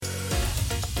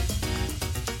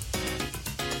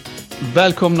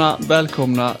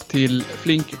Välkomna till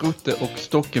Flinck, Rutte och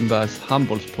Stockenbergs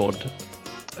handbollspodd.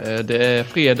 Det är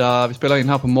fredag, vi spelar in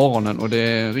här på morgonen och det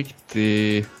är en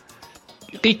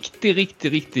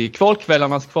riktig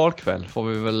kvalkvällarnas kvalkväll får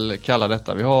vi väl kalla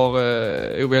detta. Vi har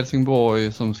OV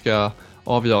Helsingborg som ska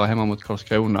avgöra hemma mot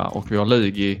Karlskrona och vi har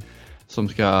Lugi som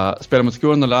ska spela mot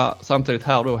Skåne. Samtidigt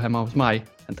här då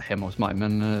inte hemma hos mig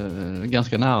men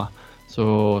ganska nära,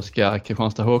 så ska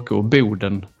Kristianstad HK och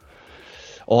Boden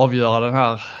avgöra den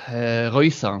här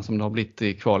rysaren som det har blivit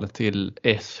i kvalet till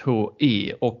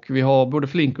SHE. Och vi har både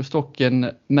Flinck och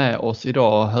Stocken med oss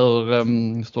idag.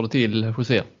 Hur står det till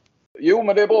hos er? Jo,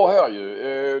 men det är bra här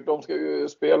ju. De ska ju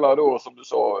spela då, som du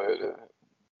sa,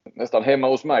 nästan hemma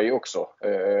hos mig också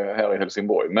här i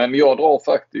Helsingborg. Men jag drar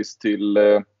faktiskt till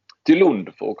Lund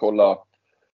för att kolla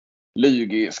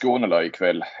Lugi Skåne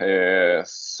ikväll.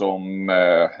 Som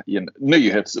i en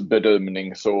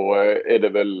nyhetsbedömning så är det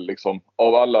väl liksom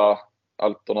av alla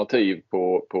alternativ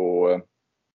på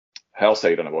här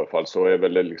sidan i varje fall, så är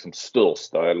väl det liksom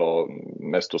största eller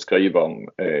mest att skriva om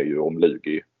är ju om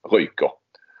Lugi ryker.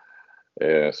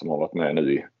 Som har varit med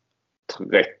nu i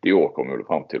 30 år kommer det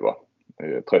fram till, va?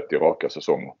 30 raka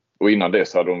säsonger. Och innan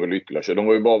dess hade de väl ytterligare. De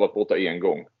har ju bara varit borta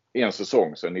en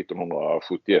säsong sedan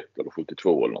 1971 eller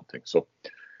 72 eller någonting. Så.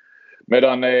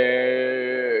 Medan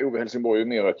OV Helsingborg är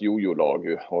mer ett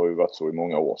jojo-lag, har ju varit så i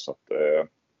många år. Så att,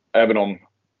 även om,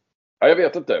 jag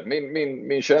vet inte,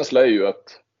 min känsla är ju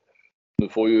att nu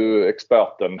får ju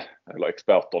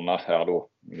experterna här då,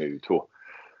 det är ju två,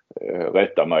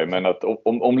 rätta mig, men att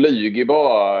om Lugi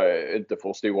bara inte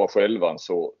får stora självan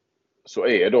så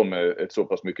är de ett så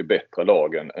pass mycket bättre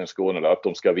lag än Skåne, att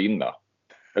de ska vinna.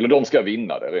 Eller de ska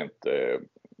vinna det rent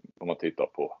om man tittar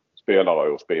på spelare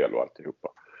och spel och alltihopa.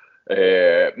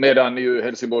 Medan ju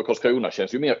Helsingborg och Karlskrona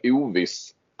känns ju mer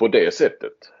oviss på det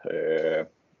sättet.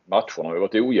 Matcherna har ju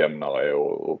varit ojämnare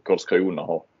och Karlskrona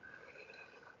har...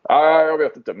 jag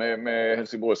vet inte, med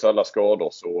Helsingborgs alla skador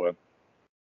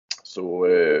så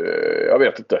jag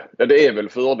vet inte. Det är väl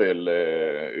fördel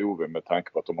OV med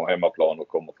tanke på att de har hemmaplan och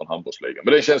kommer från handbollsligan.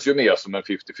 Men det känns ju mer som en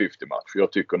 50-50 match.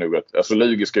 Jag tycker nog att alltså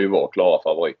Lugi ska ju vara klara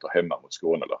favoriter hemma mot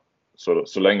Skåne.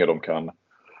 Så länge de kan.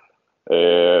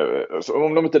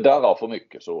 Om de inte darrar för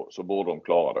mycket så borde de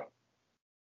klara det.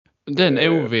 Den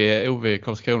OV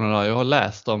Karlskrona där, jag har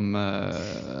läst om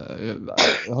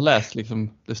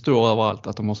liksom, det står överallt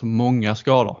att de har så många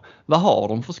skador. Vad har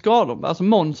de för skador? Alltså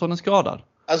Månsson är skadad.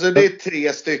 Alltså det är 3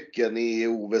 stycken i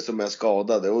OV som är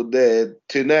skadade. Och det är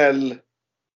Tunnell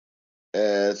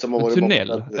som har varit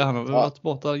borta. Ja, han har varit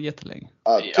borta jättelänge.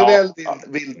 Ja, Tunnell,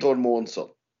 Wiltor, Månsson.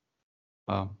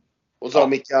 Ja. Och så har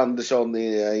Micke Andersson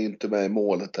är inte med i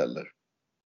målet heller.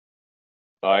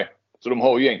 Nej, så de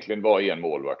har ju egentligen bara en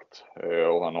målvakt.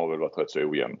 Och han har väl varit rätt så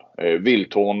ojämn.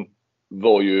 Wiltorn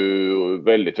var ju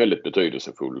väldigt, väldigt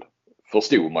betydelsefull.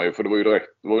 Förstod man ju, för det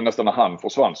var ju nästan när han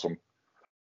försvann som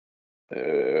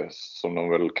de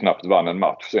väl knappt vann en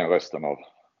match sen resten av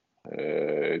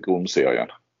grundserien.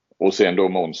 Och sen då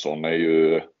Månsson är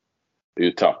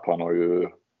ju tapp. Han har ju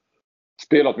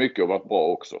spelat mycket och varit bra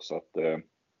också. Så att,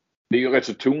 det är ju rätt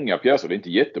så tunga pjäser. Det är inte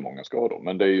jättemånga skador.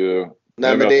 Men det är ju...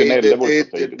 Nej, men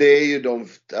det är ju de...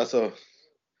 Alltså,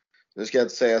 nu ska jag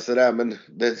inte säga sådär, men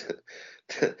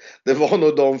det var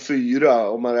nog de 4,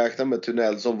 om man räknar med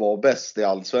Tunnell, som var bäst i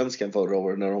Allsvenskan förra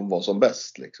året när de var som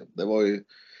bäst. Liksom. Det var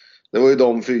ju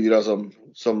de 4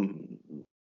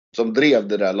 som drev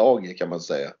det där laget, kan man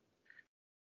säga.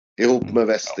 Ihop med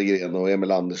Westergren och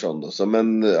Emil Andersson då. Så,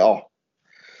 men ja.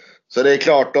 Så det är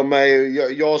klart,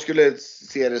 jag skulle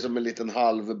se det som en liten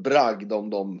halvbragd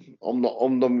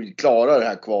om de klarar det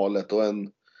här kvalet. Och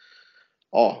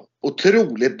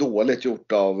otroligt dåligt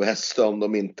gjort av Hästö om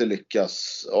de inte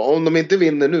lyckas. Om de inte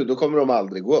vinner nu, då kommer de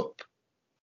aldrig gå upp.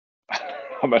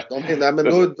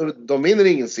 De vinner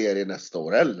ingen serie nästa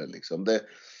år heller liksom.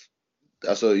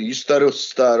 Alltså Ystad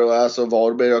rustar och alltså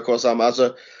Varberg har kvar samma.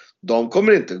 Alltså de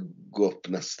kommer inte gå upp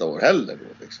nästa år heller då,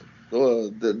 liksom.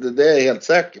 Det är jag helt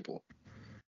säker på.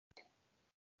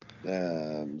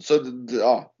 Så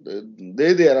ja, det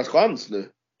är deras chans nu,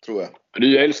 tror jag.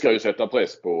 Du älskar ju att sätta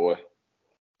press på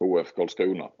HF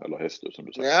Karlskrona eller Hästö, som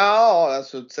du säger. Ja,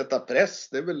 alltså sätta press,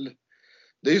 det är väl...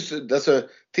 Det är ju, alltså,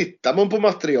 tittar man på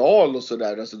material och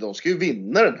sådär, alltså, de ska ju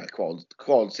vinna den här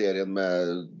kvalserien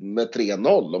med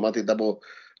 3-0 om man tittar på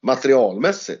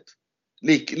materialmässigt.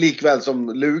 Likväl som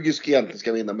Lugi egentligen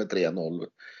ska vinna med 3-0.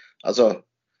 Alltså,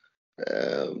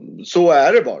 så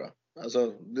är det bara.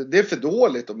 Alltså, det är för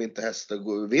dåligt om inte Hästö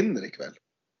vinner ikväll.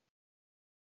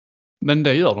 Men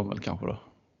det gör de väl kanske då?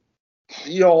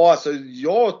 Ja, alltså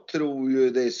jag tror ju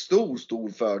det är stor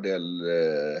fördel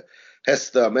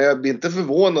Hästö. Men jag blir inte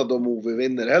förvånad om Ove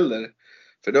vinner heller.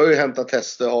 För det har ju hänt att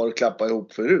Hästö har klappat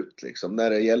ihop förut liksom, när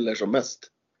det gäller som mest.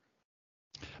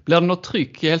 Blir det något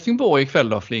tryck i Helsingborg ikväll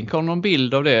då, Flinck? Har du någon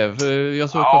bild av det? För jag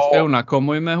såg att Karlskrona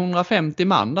kommer ju med 150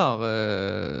 man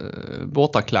där,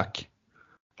 bortaklack.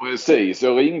 Precis,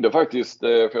 jag ringde faktiskt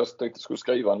för jag tänkte jag skulle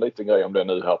skriva en liten grej om det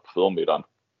nu här på förmiddagen.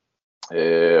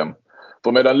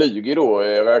 För medan Lugi då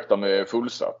räknar med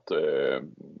fullsatt.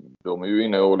 De är ju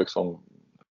inne och liksom,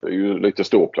 det är ju lite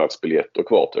ståplatsbiljetter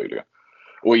kvar tydligen.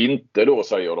 Och inte då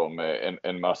säger de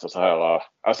en massa så här,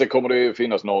 alltså kommer det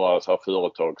finnas några så här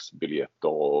företagsbiljetter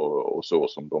och så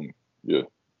som de ju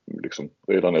liksom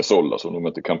redan är sålda som de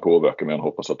inte kan påverka, men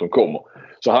hoppas att de kommer.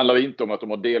 Så handlar det inte om att de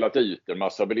har delat ut en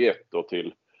massa biljetter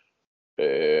till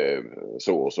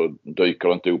så dyker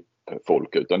det inte upp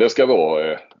folk, utan det ska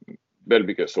vara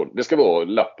det ska vara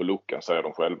lapp på luckan säger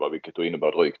de själva, vilket då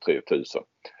innebär drygt 3000.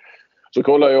 Så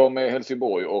kollar jag med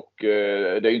Helsingborg och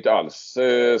det är inte alls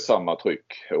samma tryck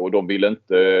och de vill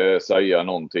inte säga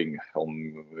någonting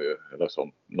om eller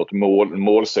som något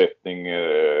målsättning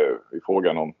i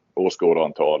frågan om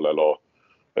åskådarantal eller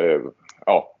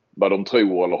vad de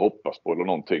tror eller hoppas på eller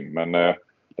någonting. Men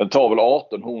den tar väl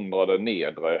 1800 den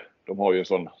nedre. De har ju en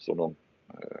sån som de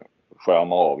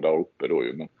skärmar av där uppe då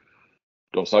ju. Men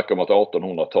de snackar om att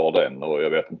 1800 tar den och jag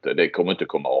vet inte, det kommer inte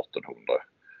komma 1800.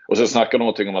 Och sen snackar de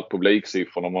någonting om att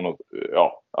publiksiffrorna,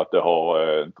 att det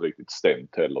har inte riktigt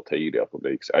stämt heller tidigare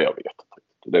publiksiffror. Jag vet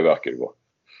inte. Det verkar ju vara.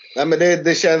 Nej, men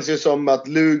det känns ju som att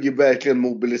Lugi verkligen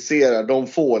mobiliserar. De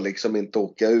får liksom inte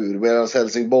åka ur. Medan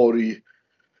Helsingborg,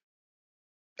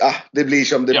 det blir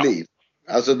som det blir.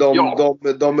 Alltså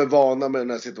de är vana med den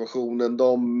här situationen.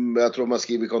 Jag tror man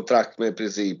skriver kontrakt med i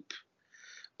princip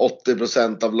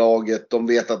 80% av laget. De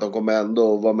vet att de kommer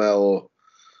ändå vara med och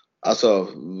alltså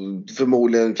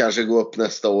förmodligen kanske gå upp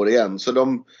nästa år igen. Så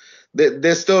det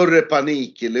är större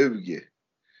panik i Lugi.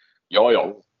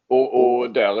 Ja.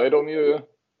 Och där är de ju,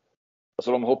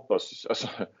 alltså de hoppas alltså,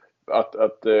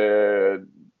 att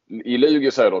i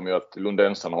Lugi säger de ju att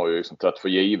lundensarna har ju liksom tagit för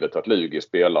givet att Lugi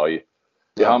spelar i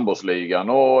handbollsligan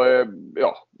och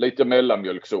lite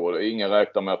mellanmjölk så. Ingen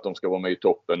räknar med att de ska vara med i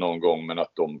toppen någon gång, men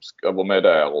att de ska vara med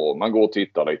där och man går och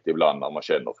tittar lite ibland när man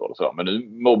känner för det. Så. Men nu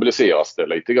mobiliseras det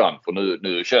lite grann för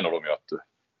nu känner de ju att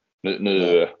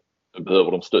nu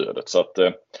behöver de stödet. Så att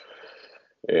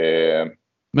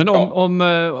men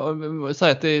om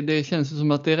säg att det känns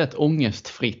som att det är rätt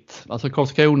ångestfritt. Alltså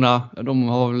Karlskrona, de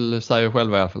har väl, säger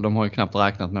själva i alla fall, de har ju knappt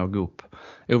räknat med att gå upp.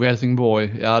 Ove Helsingborg,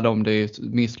 det är ett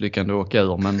misslyckande att åka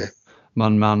ur,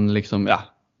 men man liksom,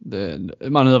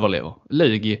 man överlever.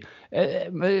 Lugi,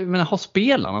 men har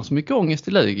spelarna så mycket ångest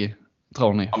i Lugi,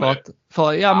 tror ni?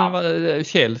 Men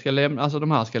Kjell ska lämna, alltså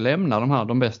de här ska lämna,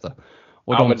 de bästa.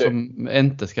 Och som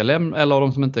inte ska lämna, eller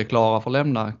de som inte är klara för att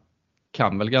lämna,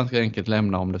 kan väl ganska enkelt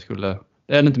lämna om det skulle.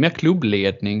 Är det inte mer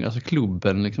klubbledning, alltså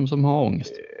klubben liksom som har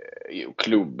ångest? Jo,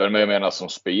 klubben, men jag menar som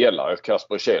spelare,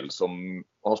 Kasper Kjell som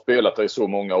har spelat i så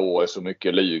många år, är så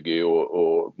mycket Lugi och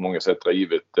på många sätt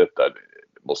drivit detta,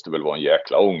 det måste väl vara en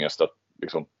jäkla ångest att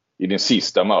liksom, i din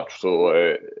sista match så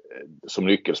som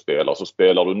nyckelspelare så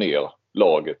spelar du ner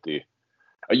laget i.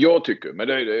 Jag tycker, men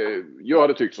jag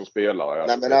hade tyckt som spelare.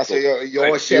 Nej, men alltså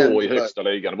jag känner i högsta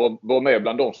ligan. Var med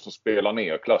bland de som spelar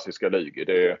ner klassiska ligor.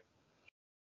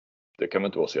 Det kan väl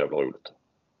inte vara så jävla roligt.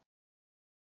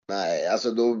 Nej,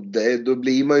 alltså då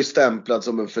blir man ju stämplad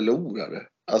som en förlorare.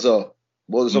 Alltså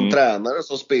både som tränare och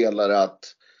som spelare att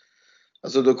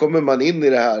alltså då kommer man in i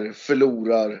det här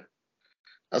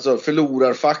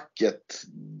förlorarfacket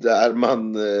där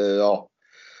man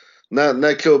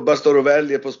när klubbar står och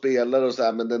väljer på spelare och så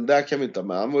här, men den där kan vi inte ha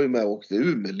med. Han var ju med och åkte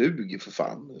ur med Lugi för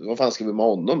fan. Vad fan ska vi med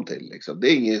honom till liksom? Det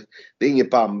är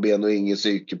inget pannben och ingen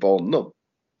psyke på honom.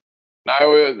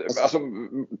 Nej, alltså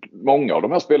många av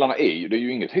de här spelarna det är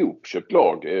ju inget hopköpt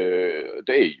lag.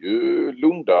 Det är ju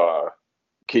Lunda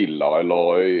killar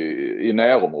eller i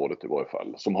närområdet i varje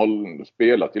fall som har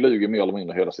spelat i Lugi mer eller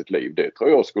mindre hela sitt liv. Det tror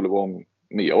jag skulle vara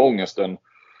mer ångest än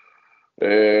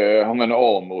om en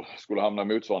Amo skulle hamna i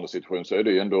motsvarande situation, så är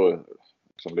det ju ändå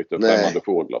som lite främmande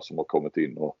fåglar som har kommit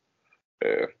in och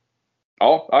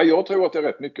jag tror att det är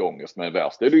rätt mycket ångest, men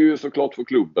värst det är det ju såklart för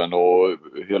klubben och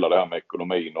hela det här med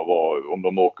ekonomin och om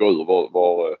de åker ur,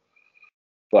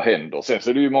 vad händer. Sen så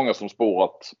är det ju många som spår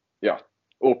att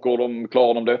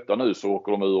klarar de detta nu så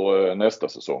åker de ur nästa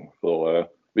säsong. För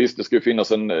visst, det ska ju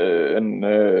finnas en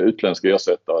utländsk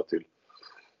ersättare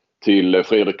till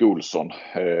Fredrik Olsson.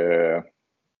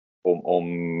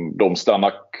 om de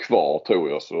stannar kvar tror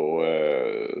jag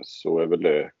så är väl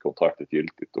det kontraktet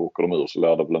giltigt. Åker de ur så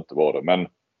lär det väl inte vara det. Men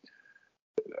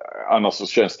annars så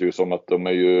känns det ju som att det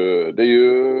är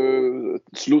ju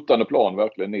ett sluttande plan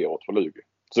verkligen neråt för Lugi.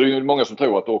 Så det är ju många som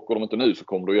tror att åker de inte nu så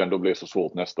kommer det ju ändå bli så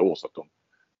svårt nästa år så att de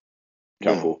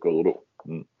kanske åker ur då.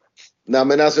 Mm. Nej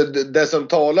men alltså det som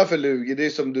talar för Lugi, det är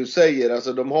som du säger,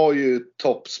 alltså de har ju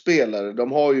toppspelare.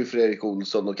 De har ju Fredrik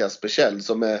Olsson och Kasper Kjell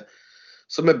som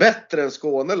är bättre än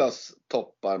Skånelas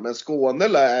toppar. Men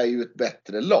Skånela är ju ett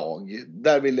bättre lag.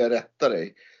 Där vill jag rätta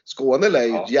dig. Skånela är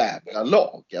ju ett jävla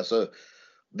lag. Alltså,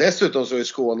 dessutom så är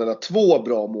Skånela 2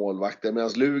 bra målvakter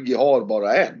medan Lugi har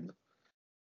bara en.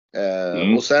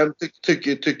 Och sen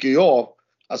tycker jag,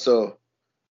 alltså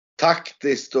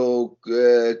taktiskt och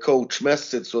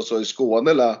coachmässigt så är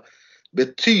Skånela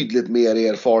betydligt mer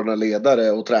erfarna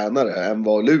ledare och tränare än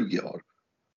vad Lugi har.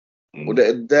 Och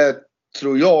det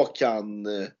tror jag kan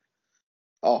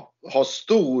ha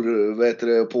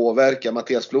stor påverkan.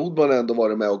 Mattias Flodman har ändå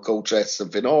varit med och coachat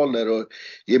SM-finaler och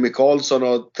Jimmy Karlsson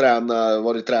har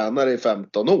varit tränare i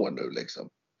 15 år nu liksom.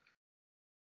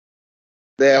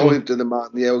 Det har ju inte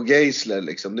Nemanja och Geisler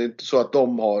liksom. Det är inte så att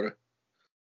de har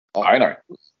Nej.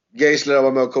 Geisler har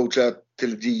varit med och coachat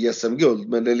till JSM-guld,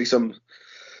 men det är liksom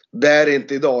det är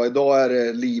inte idag. Idag är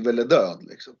det liv eller död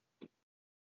liksom.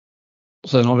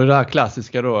 Sen har vi det här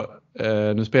klassiska då.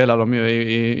 Nu spelar de ju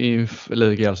i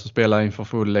liga, alltså spelar inför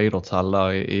full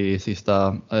idrottshallar i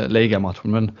sista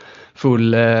ligamatchen. Men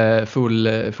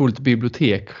fullt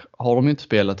bibliotek har de inte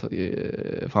spelat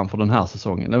framför den här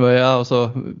säsongen.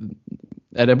 Alltså,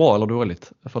 är det bra eller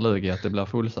dåligt för liga att det blir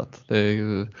fullsatt? Det är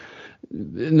ju,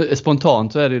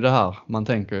 spontant så är det ju det här man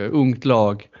tänker. Ungt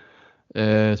lag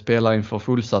spelar inför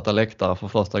fullsatta läktare för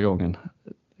första gången.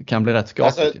 Det kan bli rätt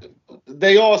skapligt. Alltså,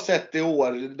 det jag har sett i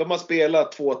år, de har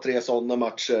spelat 2-3 sådana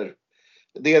matcher.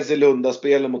 Dels i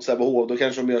Lundaspelen mot Sävehof, då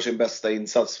kanske de gör sin bästa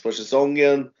insats för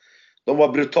säsongen. De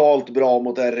var brutalt bra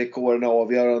mot RIK,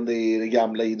 avgörande i det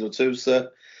gamla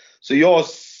idrottshuset. Så jag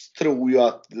tror ju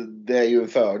att det är ju en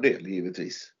fördel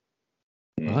givetvis.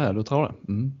 Ja, då tror jag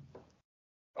det.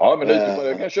 Ja, men utifrån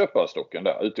det kan jag köpa Stocken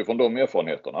där, utifrån de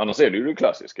erfarenheterna. Annars är det ju det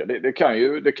klassiska. Det kan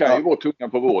ju vara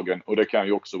tungan på vågen och det kan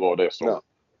ju också vara det som... Ja.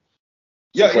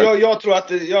 Jag tror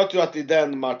att i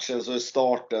den matchen så är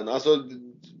starten, alltså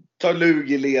tar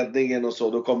Lugi ledningen och så,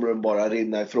 då kommer de bara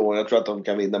rinna ifrån. Jag tror att de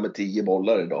kan vinna med 10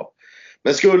 bollar idag.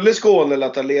 Men skulle Skåne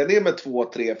ta ledningen med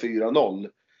 2-3-4-0,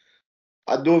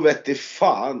 då vet det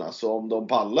fan alltså om de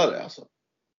pallar det alltså.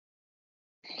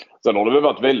 Sen har det väl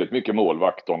varit väldigt mycket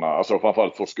målvakterna, alltså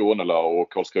framförallt för Skånela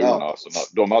och Karlskrona. Ja. Alltså,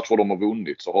 de matcher de har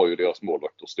vunnit så har ju deras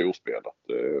målvakter storspelat.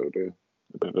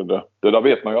 Det där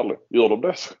vet man ju aldrig. Gör de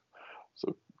det?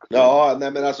 Så. Ja,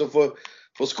 nej men alltså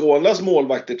får Skånelas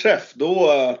målvakter träff, då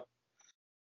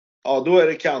är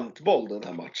det kantboll den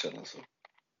här matchen alltså.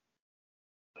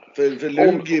 För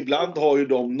Lugi ibland har ju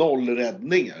de 0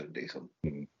 räddningar liksom.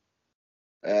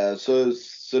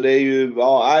 Så det är ju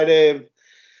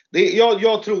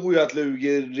jag tror ju att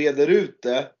Lugi reder ut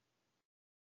det.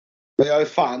 Men jag är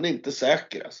fan inte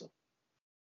säker alltså.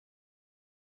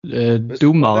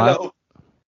 Domare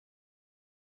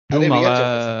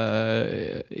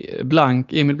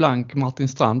Emil Blank, Martin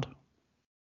Strand.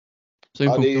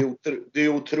 Ja, det är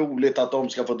otroligt att de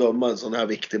ska få döma en sån här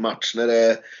viktig match när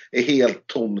det är helt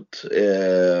tomt.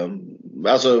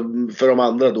 Alltså för de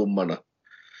andra domarna.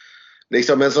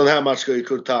 Liksom en sån här match ska ju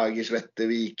Kurtagers,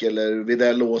 Vättervik eller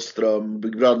Videll Åström,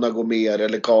 Bröderna Gomer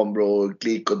eller Cambro och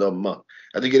Klik och döma.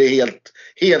 Jag tycker det är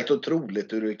helt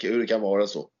otroligt hur det kan vara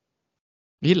så.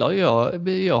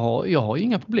 Jag har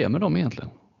inga problem med dem egentligen.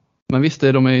 Men visst,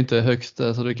 de är inte högst,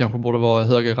 så det kanske borde vara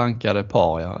högre rankade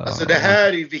par. Ja. Alltså det här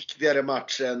är ju viktigare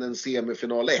match än en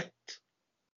semifinal 1.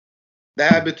 Det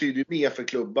här betyder ju mer för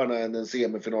klubbarna än en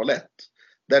semifinal 1.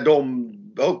 Där de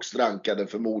högst rankade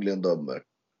förmodligen dömer.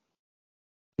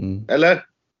 Eller?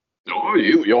 Ja,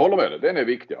 jag håller med dig. Den är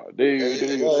viktigare.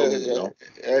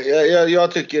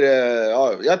 Jag tycker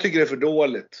det är för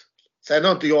dåligt. Sen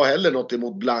har inte jag heller något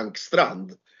emot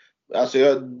Blankstrand. Alltså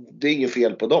det är inget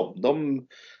fel på dem.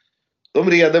 De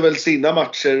reder väl sina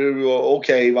matcher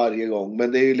okej varje gång.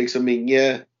 Men det är ju liksom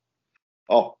inget...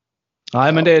 Ja.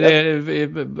 Nej, men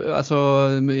alltså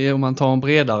om man tar en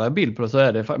bredare bild på det så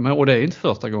är det, och det är inte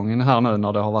första gången här nu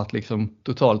när det har varit liksom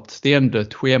totalt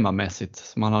stendött schemamässigt.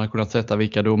 Så man hade kunnat sätta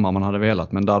vilka domar man hade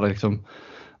velat, men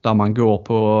där man går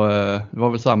på, det var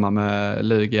väl samma med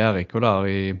Lig i RIK där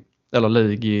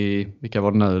vilka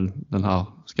var det nu, den här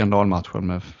skandalmatchen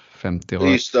med 50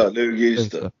 röster.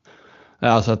 Just det.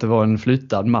 Alltså att det var en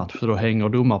flyttad match, så då hänger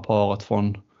domarparet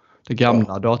från det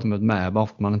gamla datumet med, bara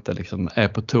för att man inte liksom är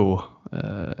på tå.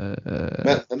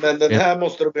 Men den här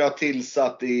måste de ju ha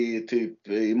tillsatt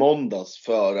i måndags,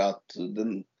 för att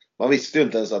man visste ju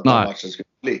inte ens att den matchen skulle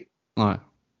bli.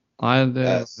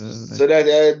 Nej, så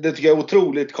det tycker jag är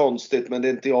otroligt konstigt, men det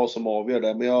är inte jag som avgör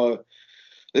det. Men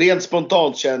rent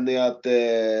spontant känner jag att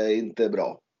det inte är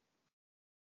bra.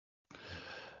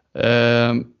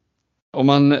 Om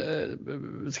man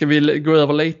ska vi gå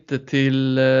över lite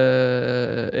till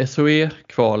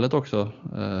SOE-kvalet också.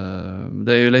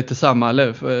 Det är ju lite samma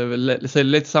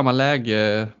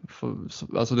läge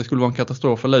alltså det skulle vara en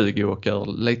katastrof för Lugi-åkare.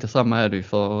 Lite samma är det ju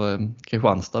för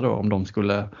Kristianstad då, om de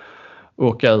skulle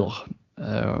åka ur.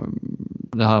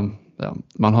 Det här,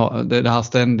 man har det här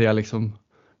ständiga liksom,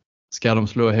 ska de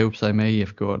slå ihop sig med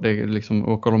IFK, det är liksom,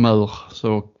 åker de ur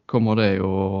så kommer det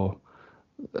att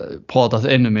pratas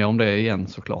ännu mer om det igen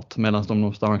såklart, medan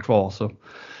de stannar kvar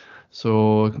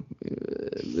så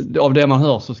av det man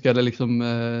hör så ska det liksom,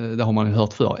 det har man ju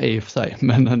hört för i och för sig,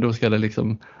 men då ska det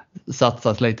liksom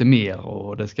satsas lite mer,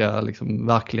 och det ska liksom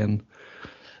verkligen,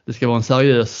 det ska vara en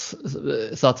seriös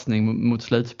satsning mot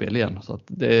slutspel igen, så att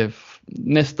det är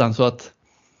nästan så att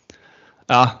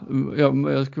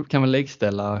jag kan väl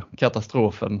likställa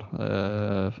katastrofen,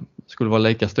 skulle vara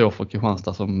lika stor för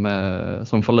Kristianstad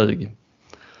som för Lugi.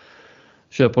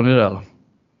 Köper ni det eller?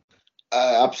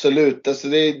 Absolut.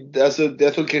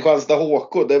 Jag tror Kristianstad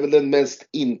HK, det är väl den mest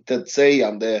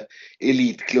intetsägande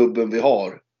elitklubben vi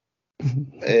har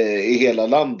i hela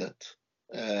landet.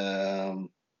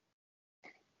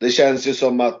 Det känns ju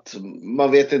som att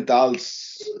man vet inte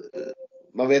alls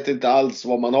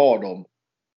vad man har dem.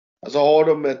 Alltså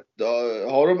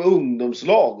har de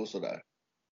ungdomslag och sådär?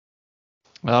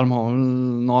 Ja, de har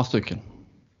några stycken.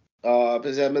 Ja,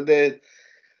 precis, men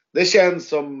det känns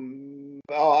som,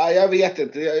 jag vet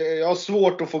inte, jag har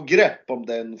svårt att få grepp om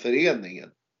den föreningen.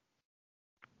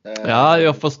 Ja,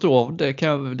 jag förstår.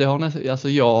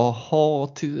 Jag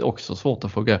har också svårt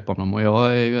att få grepp om dem, och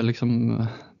jag är ju liksom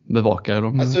bevakar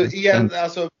dem.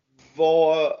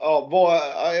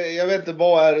 Jag vet inte,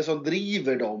 vad är det som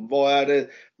driver dem?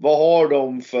 Vad har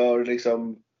de för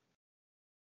liksom,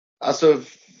 alltså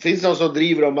finns det någon som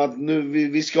driver dem att nu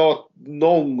vi ska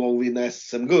någon gång vinna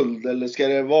SM-guld, eller ska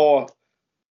det vara,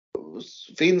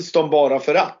 finns de bara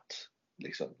för att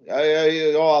liksom?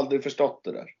 Jag har aldrig förstått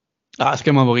det där. Ja,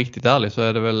 ska man vara riktigt ärlig så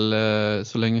är det väl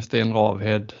så länge Sten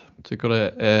Ravhed tycker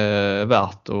det är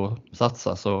värt att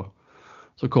satsa så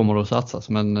kommer det att satsas,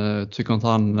 men tycker inte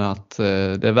han att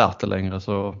det är värt det längre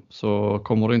så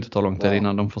kommer det inte ta lång tid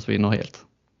innan de försvinner helt.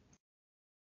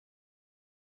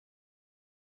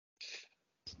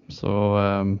 Så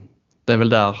det är väl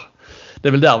där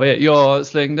vi är. Jag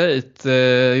slängde ut,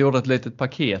 gjorde ett litet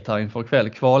paket här inför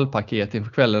kvalpaket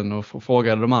inför kvällen, och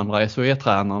frågade de andra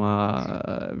SOE-tränarna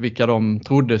vilka de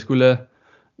trodde skulle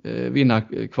vinna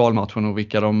kvalmatchen och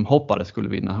vilka de hoppades skulle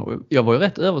vinna. Och jag var ju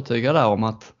rätt övertygad där om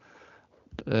att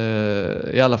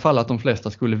i alla fall att de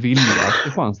flesta skulle vilja att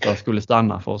Kristianstad skulle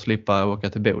stanna för att slippa åka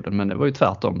till Boden, men det var ju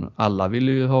tvärtom. Alla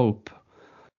ville ju ha upp.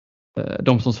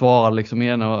 De som svarar liksom det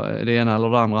ena eller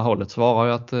det andra hållet svarar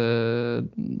ju att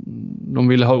de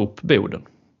ville ha upp Boden.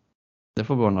 Det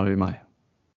förvånar ju mig.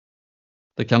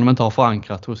 Det kan de inte ha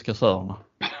förankrat hos kassörerna.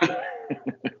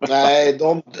 Nej,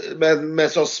 men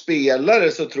som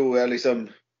spelare så tror jag liksom,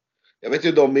 jag vet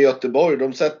ju de i Göteborg,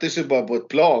 de sätter sig bara på ett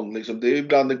plan liksom. Det är ju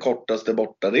bland de kortaste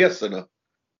bortaresorna.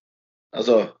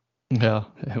 Alltså,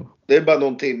 det är bara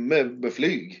någon timme med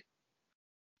flyg.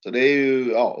 Så det är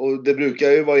ju, och det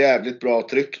brukar ju vara jävligt bra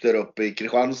tryck där uppe i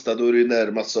Kristianstad. Då är det ju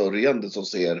närmast sörjande som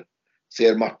ser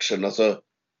matchen. Alltså,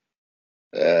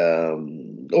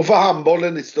 och för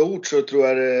handbollen i stort så tror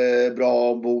jag det är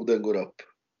bra om Boden går upp.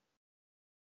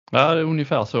 Ja, det är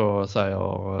ungefär så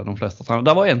säger de flesta tränare.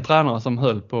 Det var en tränare som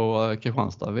höll på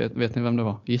Kristianstad. Vet ni vem det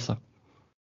var? Gissa.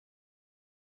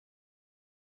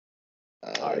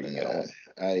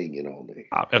 Ingen aning.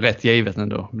 Ja, rätt givet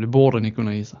ändå. Det borde ni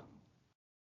kunna gissa.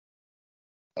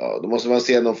 Ja, då måste man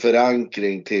se någon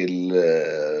förankring till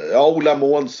Ola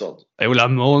Månsson. Ola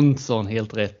Månsson,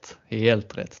 helt rätt.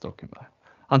 Helt rätt, Stockenberg.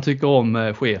 Han tycker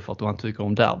om Schäfert och han tycker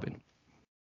om derbyn.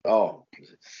 Ja,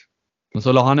 precis. Men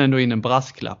så la han ändå in en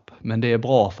brasklapp. Men det är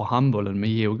bra för handbollen med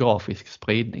geografisk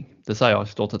spridning. Det säger jag i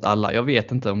stort sett alla. Jag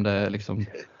vet inte om det är liksom,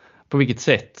 på vilket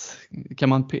sätt.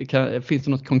 Finns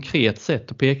det något konkret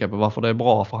sätt att peka på varför det är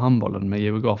bra för handbollen med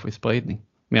geografisk spridning?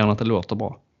 Mer än att det låter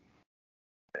bra.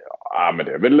 Ja, men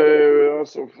det är väl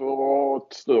alltså för att ha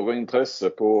ett större intresse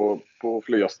på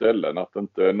fler ställen. Att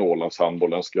inte Norrlands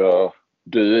handbollen ska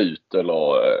dö ut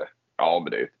eller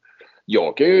men det.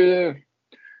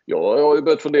 Jag har ju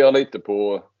börjat fundera lite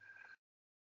på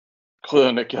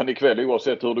krönikan ikväll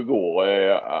oavsett hur det går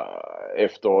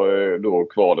efter då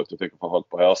kvalet. Jag tänker framförallt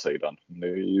på här sidan. Det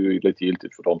är ju lite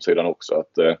giltigt för de sidan också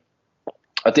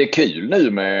att det är kul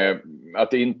nu med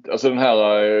att det inte, alltså den här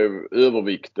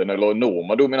övervikten eller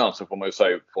enorma dominansen får man ju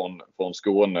säga från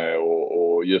Skåne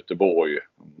och Göteborg.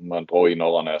 Man drar in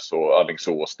Aranäs och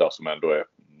Alingsås där som ändå är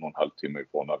någon halvtimme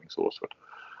ifrån Alingsås.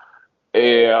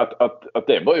 Att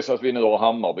det börjar så att vi nu har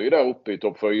Hammarby där uppe i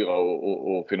topp 4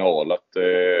 och final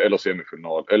eller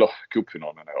semifinal eller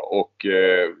cupfinalen och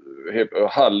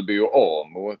Hallby och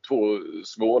Amo, två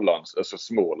Smålands, alltså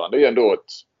Småland det är ändå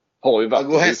har ju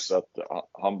varit ett hyfsat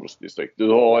handbollsdistrikt. Du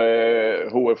har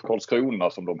HF Karlskrona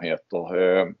som de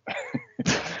heter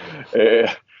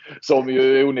som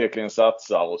ju onekligen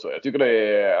satsar och så. Jag tycker det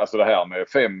är alltså det här med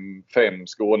fem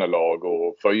Skånelag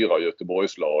och 4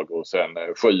 Göteborgslag och sen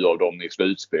 7 av dem i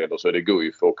slutspel och så är det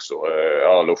Guif också.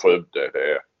 Eller Skövde.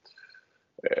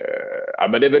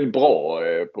 Men det är väl bra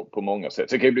på många sätt.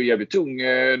 Sen kan det bli jävligt tung.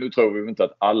 Nu tror vi inte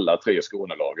att alla 3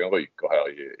 Skånelagen ryker här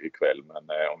ikväll. Men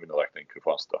om vi nu räknar in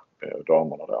Kristianstad,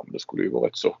 damerna där. Men det skulle ju vara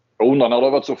rätt så. Jag undrar när det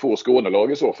har varit så få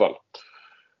Skånelag i så fall.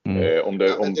 Om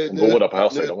båda på här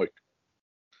sidan ryker.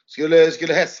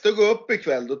 Skulle Hästar gå upp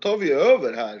ikväll, då tar vi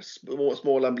över här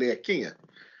Småland-Blekinge.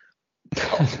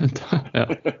 Ja.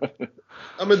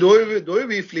 Ja, men då är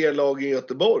vi fler lag i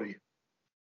Göteborg.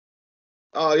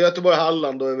 Ja,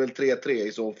 Göteborg-Halland då är väl 3-3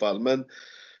 i så fall. Men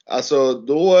alltså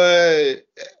då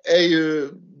är ju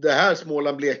det här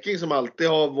Småland-Blekinge som alltid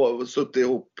har suttit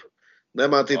ihop. När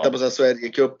man tittar på så här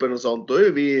Sverigecupen och sånt, då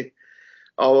är vi...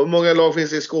 Ja, hur många lag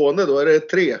finns i Skåne då? Är det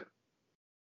 3?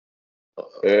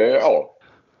 Ja.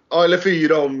 Ja, eller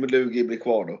 4 om Lugi blir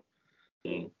kvar då.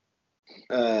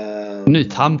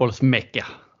 Nytt handbollsmecka.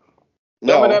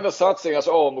 Ja, men även satsning.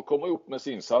 Alltså Amo kommer upp med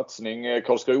sin satsning.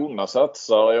 Karlskrona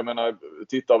satsar. Jag menar,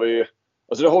 tittar vi...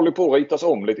 Alltså det håller på att ritas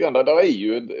om lite grann. Det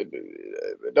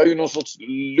är ju någon sorts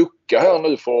lucka här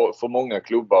nu för många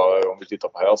klubbar om vi tittar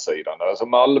på här sidan. Alltså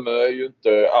Malmö är ju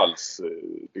inte alls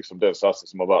liksom den satsning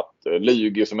som har varit.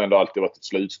 Lugi som ändå alltid varit ett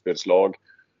slutspelslag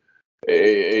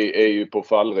är ju på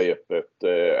fallrepet.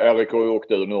 RIK har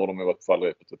åkt ur, nu har de varit på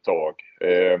fallrepet ett tag.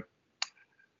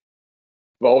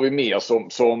 Vad har vi mer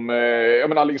som jag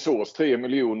menar Alingsås 3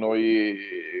 miljoner i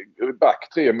back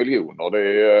 3 miljoner. Det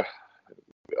är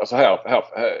alltså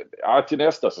här till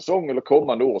nästa säsong eller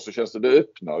kommande år så känns det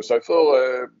öppnar sig för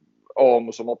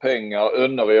Amo som har pengar,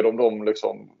 Önnered om de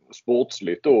liksom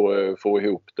sportsligt då får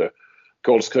ihop det.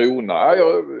 Karlskrona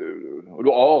och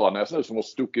då Aranäs nu som har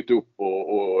stuckit upp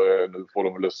och nu får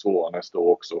de väl svåra nästa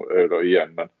år också eller igen,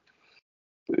 men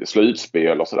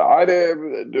slutspel och sådär.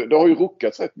 Det har ju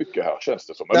ruckats rätt mycket här känns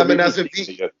det som. Nej, men alltså,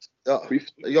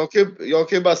 jag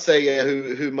kan ju bara säga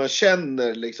hur man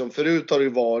känner liksom. Förut har det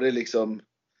ju varit liksom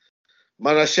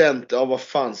man har känt, vad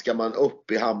fan ska man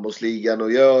upp i handbollsligan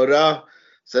och göra?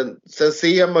 Sen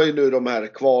ser man ju nu de här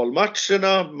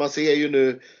kvalmatcherna. Man ser ju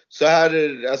nu så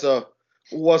här, alltså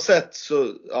oavsett så,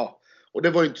 och det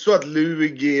var ju inte så att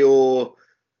Lugi och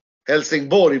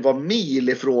Helsingborg var mil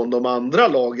ifrån de andra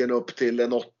lagen upp till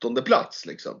en 8:e plats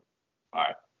liksom.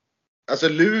 Nej. Alltså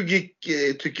Lugi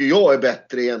tycker jag är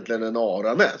bättre egentligen än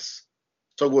Aranäs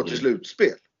som går till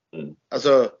slutspel.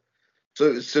 Alltså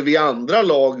så vi andra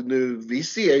lag nu, vi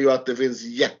ser ju att det finns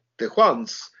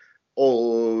jättechans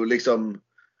att liksom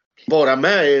vara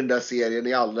med i den där serien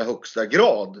i allra högsta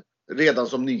grad redan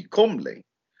som nykomling.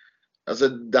 Alltså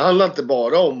det handlar inte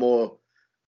bara om att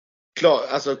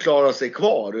klara sig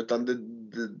kvar, utan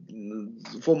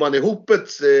får man ihop ett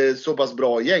så pass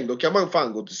bra gäng, då kan man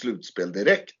fan gå till slutspel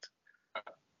direkt.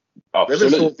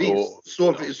 Absolut. Det är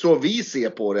väl så vi ser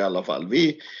på det i alla fall.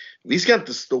 Vi ska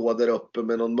inte stå där uppe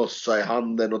med någon mössa i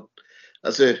handen.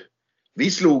 Alltså,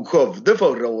 vi slog Skövde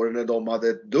förra året när de hade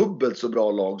ett dubbelt så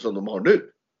bra lag som de har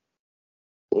nu.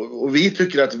 Och vi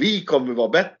tycker att vi kommer vara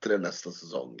bättre nästa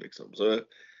säsong. Liksom. Så,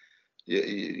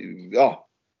 ja.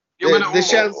 Det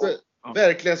känns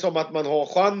verkligen som att man har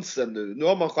chansen nu. Nu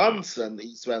har man chansen i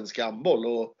svensk handboll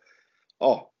och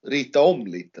rita om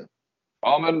lite.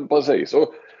 Ja, men precis.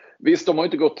 Och visst, de har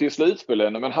inte gått till slutspel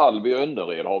ännu, men Hallby och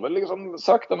Önnered har väl liksom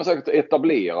sakta men säkert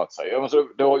etablerat sig. Alltså,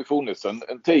 det har ju funnits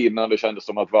en tid när det kändes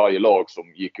som att varje lag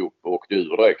som gick upp och åkte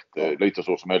ur direkt. Lite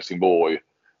så som Helsingborg.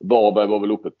 Varberg var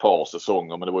väl upp ett par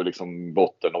säsonger, men det var ju liksom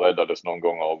botten och räddades någon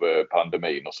gång av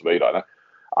pandemin och så vidare.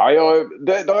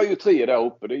 Det är ju 3 där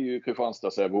uppe. Det är ju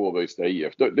Kristianstad, Sävehof, Ystad,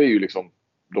 IF. Det är ju liksom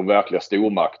de verkliga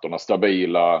stormakterna,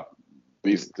 stabila.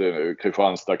 Visst,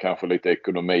 Kristianstad kanske lite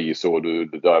ekonomi så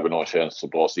där är väl någon tjänst som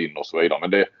dras in och så vidare.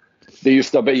 Men det är ju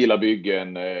stabila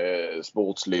byggen,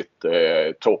 sportsligt,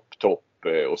 topp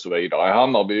och så vidare.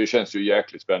 Hammarby känns ju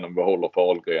jäkligt spännande. Vi håller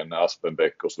Fahlgren,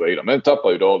 Aspenbäck och så vidare. Men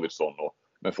tappar ju Davidsson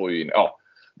men får ju in... Ja,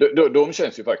 de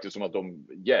känns ju faktiskt som att de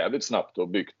jävligt snabbt har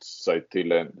byggt sig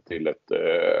till ett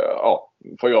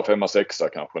 4, 5, 6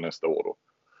 kanske nästa år då.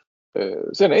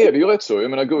 Sen är det ju rätt så.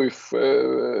 Jag menar Guif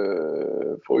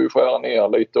får ju skära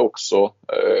ner lite också.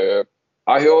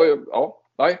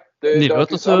 Ni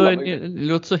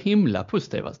låter så himla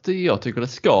positiva. Jag tycker det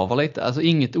ska vara lite, alltså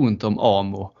inget ont om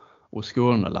Amo och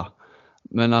Skånela.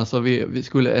 Men alltså vi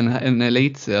skulle en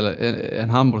elitserie eller en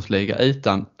handbollsliga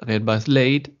utan Redbergs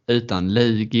Leid, utan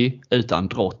Ligi, utan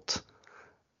Drott.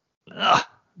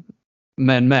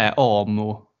 Men med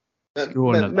Amo,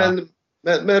 Skånela.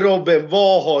 Men Robin,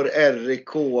 vad har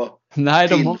RIK vad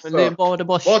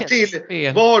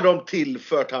har de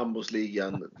tillfört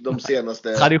handbollsligan de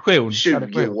senaste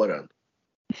 20 åren?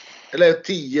 Eller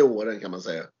 10 åren kan man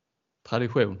säga.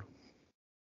 Tradition.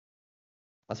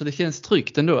 Alltså det känns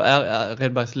tryggt ändå,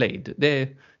 Redbergs Leid.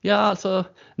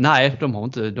 Nej, de har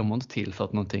inte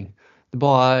tillfört någonting. Det är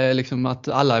bara liksom att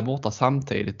alla är borta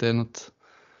samtidigt. Det är något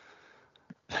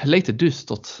lite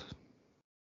dystert.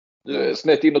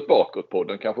 Snett inåt bakåt på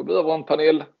den kanske behöver en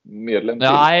panelmedlem till.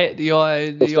 Nej,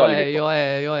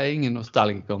 jag är ingen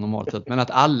nostalgiker normalt sett, men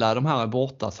att alla de här är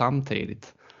borta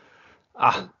samtidigt.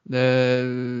 Det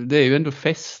är ju ändå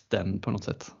festen på något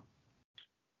sätt.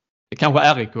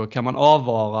 Kanske RIK kan man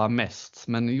avvara mest,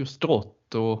 men just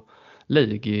Drott och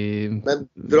Ligi. Men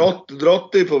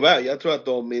Drott är på väg. Jag tror att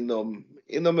de inom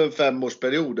en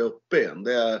 5-årsperiod är uppe igen.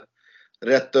 Det är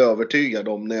rätt övertygad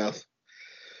om när jag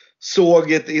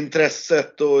såg ett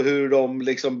intresset och hur de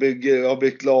liksom har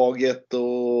byggt laget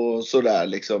och sådär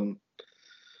liksom.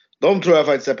 De tror jag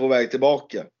faktiskt är på väg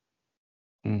tillbaka.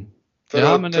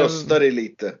 För att trösta det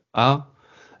lite. Ja,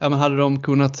 men hade de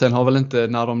kunnat, sen har väl inte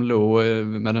när de låg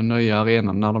med den nya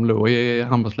arenan, när de låg i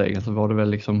handbollsligan så var det väl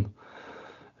liksom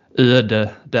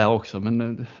öde där också.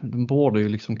 Men de borde ju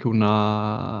liksom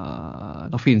kunna,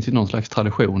 det finns ju någon slags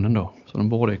tradition ändå. Så de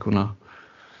borde kunna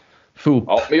få upp.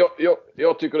 Ja, men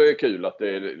jag tycker det är kul att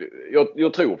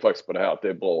jag tror faktiskt på det här att det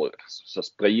är bra att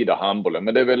sprida handbollen.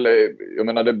 Men det är väl, jag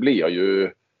menar det blir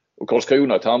ju, och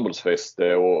Karlskrona ett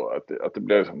handbollsfäste och att det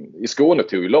blir, i Skåne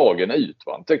tog ju lagen ut.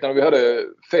 Tänk när vi hade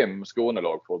 5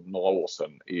 Skånelag för några år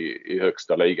sedan i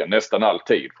högsta ligan, nästan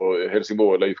alltid. För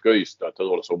Helsingborg, LIF Ystad,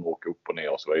 turades om och upp och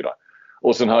ner och så vidare.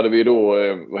 Och sen hade vi då,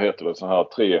 så här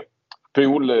 3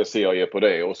 poolserier på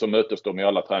det och så möttes de i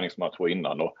alla träningsmatcher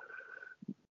innan. Och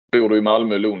bor du i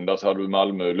Malmö, Lund, så hade du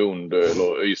Malmö, Lund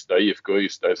eller Ystad, IFK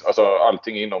Ystad. Alltså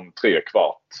allting inom 3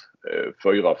 kvart,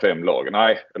 4-5 lag.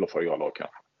 Nej, eller 4 lag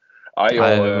kanske.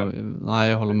 Nej,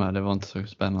 jag håller med. Det var inte så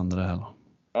spännande det heller.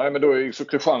 Nej, men då så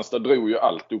Kristianstad drog ju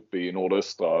allt upp i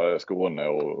nordöstra Skåne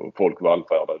och folk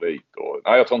vallfärdade dit. Och,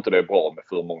 nej, jag tror inte det är bra med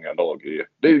för många lag.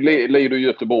 Det lider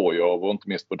Göteborg och inte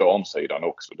minst på damsidan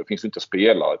också. Det finns ju inte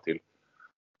spelare till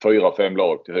 4-5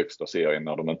 lag till högsta serien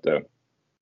när det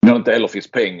inte heller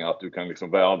finns pengar att du kan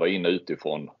liksom värva in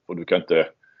utifrån. Och du kan inte,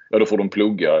 då får de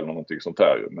plugga eller någonting sånt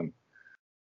här. Men,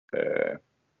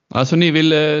 Alltså ni vill,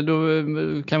 då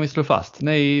kan vi slå fast,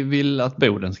 ni vill att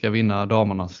Boden ska vinna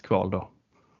damernas kval då?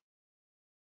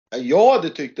 Ja, det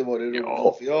tyckte var det roligt.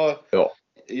 För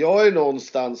jag är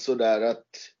någonstans så där att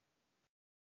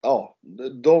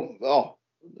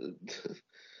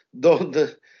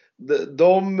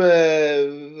de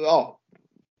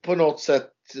på något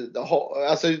sätt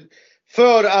alltså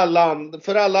för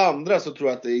alla andra så tror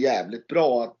jag att det är jävligt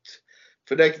bra att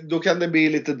då kan det bli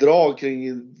lite drag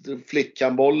kring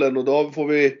flickhandbollen och då får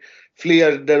vi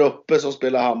fler där uppe som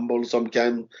spelar handboll som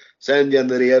kan sen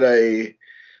generera i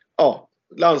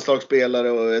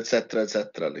landslagsspelare och etc.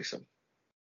 liksom.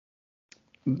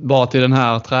 Bara till den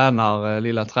här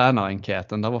lilla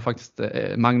tränarenkäten, där var faktiskt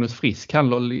Magnus Frisk,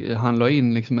 han la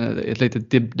in liksom ett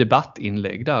litet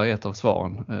debattinlägg där i ett av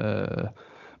svaren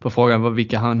på frågan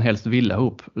vilka han helst ville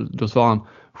ihop. Då svarade han: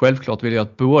 självklart vill jag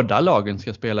att båda lagen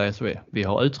ska spela i SHE. Vi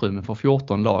har utrymme för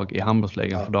 14 lag i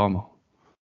handbollsligan för damer.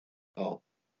 Ja.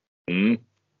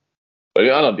 Det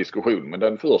är en annan diskussion, men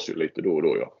den förs ju lite då och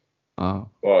då.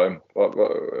 Ja.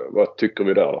 Vad tycker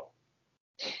vi där då?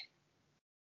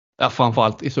 Ja,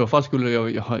 framförallt i så fall skulle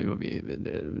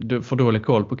jag få dålig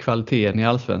koll på kvaliteten i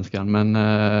allsvenskan, men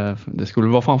det skulle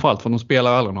vara framförallt för de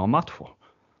spelar aldrig några matcher.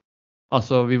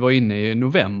 Alltså vi var inne i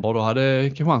november, då hade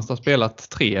Kristianstad spelat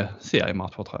 3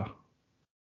 seriematcher tror jag.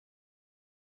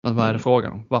 Alltså, vad är det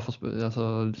frågan om? Varför,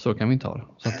 alltså, så kan vi inte ha det.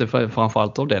 Så att det är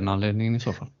framförallt av den anledningen i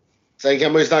så fall. Sen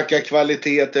kan man ju snacka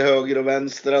kvalitet till höger och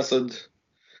vänster. Alltså,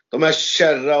 de här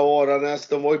Kärra och Aranäs,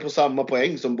 de var ju på samma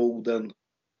poäng som Boden.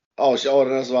 Ja,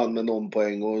 Aranäs vann med någon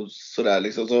poäng och sådär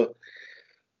liksom. Så,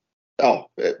 ja,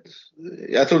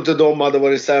 jag tror inte de hade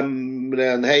varit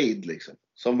sämre än Heid liksom.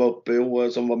 Som var uppe i år,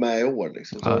 som var med i år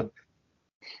liksom. Så,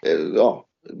 ja.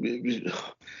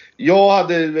 Jag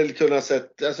hade väl kunnat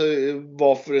sett alltså,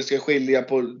 varför det ska skilja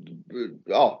på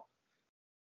ja,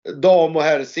 dam- och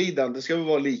herrsidan. Det ska väl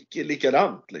vara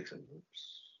likadant liksom.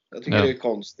 Jag tycker det är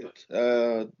konstigt.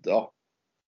 Ja.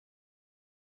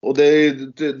 Och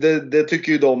det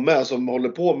tycker ju de med som håller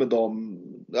på med dem.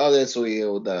 Ja, det är så är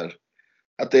och där.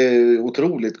 Att det är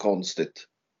otroligt konstigt.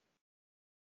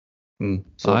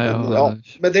 Så, ja.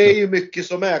 Men det är ju mycket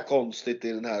som är konstigt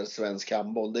i den här svensk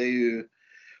handboll. Det är ju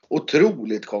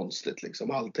otroligt konstigt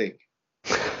liksom allting.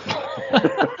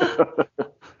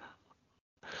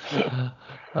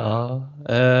 Ja,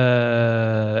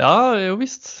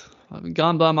 visst.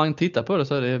 Börjar man titta på det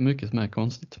så är det mycket som är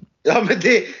konstigt. Ja, men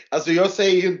det, alltså jag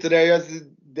säger ju inte det.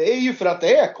 Det är ju för att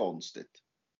det är konstigt.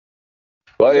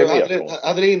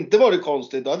 Hade det inte varit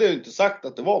konstigt, då hade jag inte sagt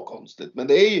att det var konstigt. Men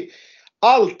det är ju,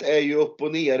 allt är ju upp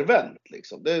och nervänt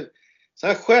liksom. Så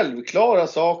här självklara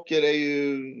saker är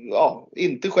ju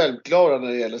inte självklara när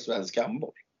det gäller svensk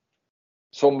handboll.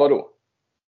 Som vad då?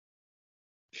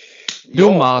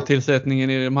 Domartillsättningen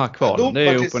i de här kvalen, det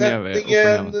är upp och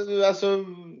ner. Alltså,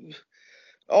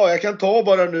 jag kan ta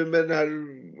bara nu med den här,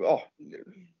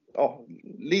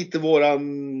 lite våran,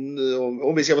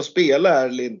 om vi ska få spela här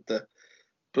eller inte.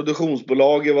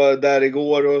 Produktionsbolaget var där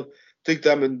igår och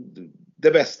tyckte att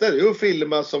det bästa är att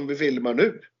filma som vi filmar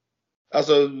nu.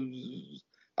 Alltså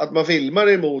att man filmar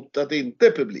emot att det inte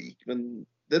är publik. Men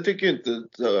det tycker ju inte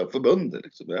förbundet.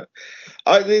 Liksom.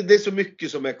 Det är så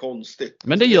mycket som är konstigt.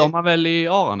 Men det gör man väl i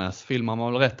Aranäs? Filmar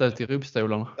man väl rätt ut i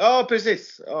rubbstolarna? Ja,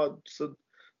 precis. Ja, så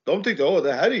de tyckte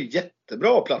det här är ju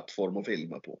jättebra plattform att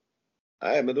filma på.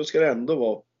 Nej, men då ska det ändå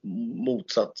vara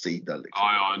motsatt sida. Liksom.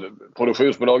 Ja,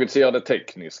 produktionsbolaget ser det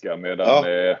tekniska medan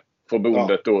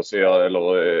förbundet då ser,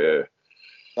 eller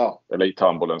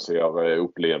elithandbollen ser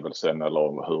upplevelsen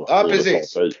eller hur det tar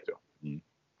sig ut. Ja. Mm.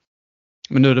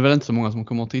 Men nu är det väl inte så många som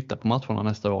kommer att titta på matcherna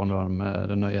nästa år då med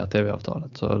det nya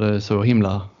tv-avtalet. Så det är så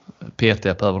himla PT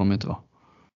behöver de inte vara.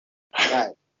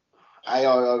 Nej,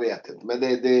 jag vet inte. Men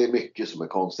det är mycket som är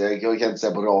konstigt. Jag kan inte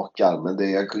säga på rak arm,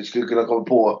 men jag skulle kunna komma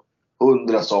på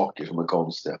 100 saker som är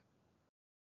konstiga.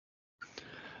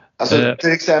 Alltså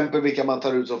till exempel vilka man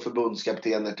tar ut som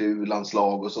förbundskaptener till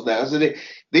U-landslag och sådär. Alltså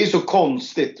det är så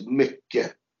konstigt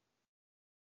mycket.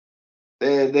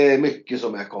 Det är mycket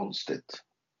som är konstigt.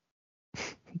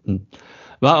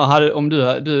 Om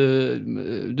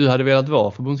du hade velat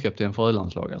vara förbundskapten för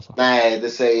U-landslag alltså? Nej, det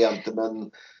säger jag inte,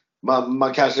 men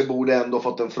man kanske borde ändå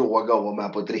fått en fråga om att vara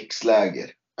med på ett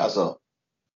riksläger. Alltså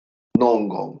någon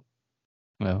gång.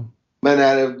 Ja.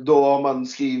 Men då har man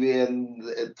skrivit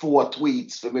 2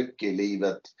 tweets för mycket i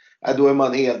livet. Då är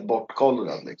man helt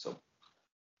bortkollrad liksom.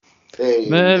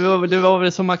 Men det var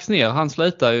väl som Max ner. Han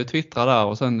slutade ju twittra där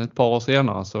och sen ett par år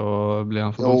senare så blev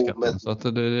han förbundskapten. Så att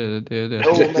det.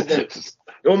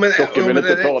 Stocken vill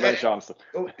inte ta den chansen.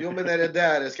 Jo, men är det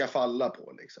där det ska falla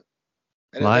på liksom?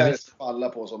 Är det där det ska falla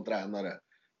på som tränare?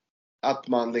 Att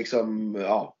man liksom,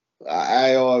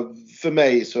 för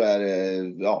mig så är det,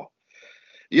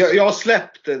 jag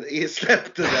släppte det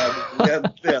där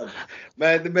egentligen.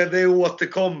 Men det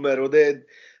återkommer och det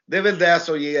är väl det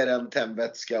som ger en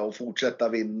tändvätska och fortsätta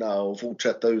vinna och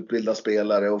fortsätta utbilda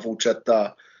spelare och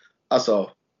fortsätta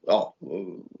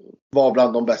vara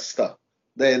bland de bästa.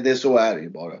 Det så är det ju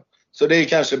bara. Så det är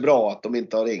kanske bra att de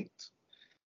inte har ringt.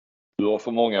 Du har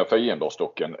för många fiender,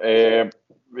 Stocken.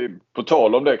 På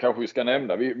tal om det kanske vi ska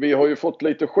nämna. Vi har ju fått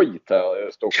lite skit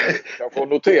här, Stocken. Jag får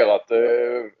noterat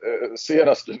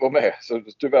senast du var med. Så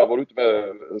tyvärr var du inte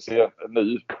med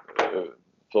nu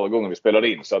förra gången vi spelade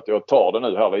in. Så att jag tar det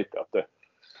nu här lite.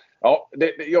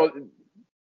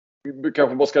 Vi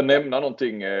kanske bara ska nämna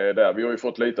någonting där. Vi har ju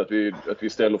fått lite att vi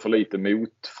ställer för lite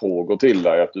motfrågor till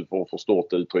dig. Att du får för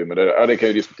stort utrymme. Det kan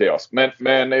ju diskuteras.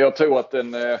 Men jag tror att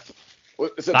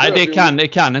nej, det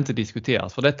kan inte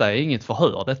diskuteras. För detta är inget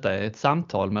förhör. Detta är ett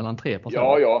samtal mellan 3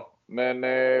 personer. Ja. Men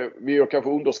vi har kanske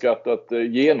underskattat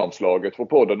genomslaget för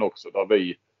podden också. Där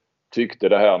vi tyckte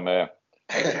det här med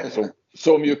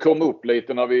som ju kom upp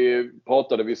lite när vi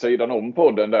pratade vid sidan om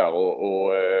podden där.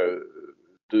 Och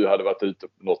du hade varit ute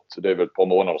det är väl ett par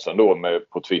månader sedan då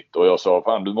på Twitter. Och jag sa,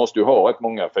 fan du måste ju ha rätt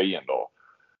många fiender.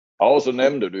 Ja, och så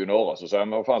nämnde du ju några. Så sa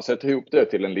man, fan sätt ihop det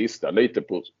till en lista. Lite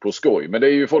på skoj. Men det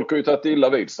är ju, folk har ju tagit illa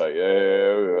vid sig.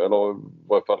 Eller i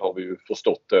varje fall har vi ju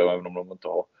förstått det. Även om de inte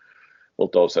har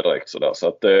hört av sig direkt sådär. Så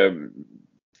att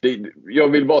jag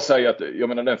vill bara säga att jag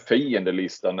menar den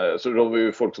fiendelistan. Så då var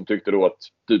ju folk som tyckte då att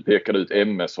du pekade ut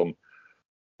MS som.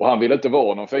 Och han ville inte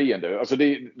vara någon fiende. Alltså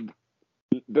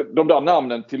de där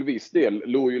namnen till viss del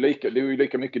låg ju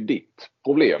lika mycket ditt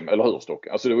problem, eller hur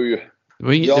Stocken? Alltså det var ju...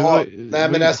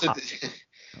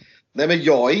 Nej men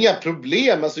jag har inga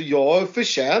problem. Alltså jag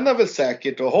förtjänar väl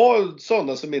säkert att ha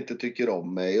sådana som inte tycker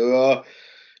om mig. Och jag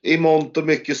i mångt och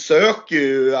mycket söker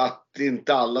ju att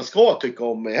inte alla ska tycka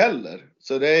om mig heller.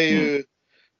 Så det är ju...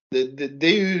 Det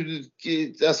är ju...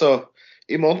 Alltså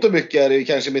i mångt och mycket är det ju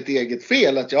kanske mitt eget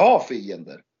fel att jag har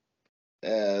fiender.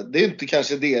 Det är inte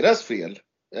kanske deras fel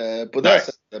på det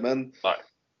sättet.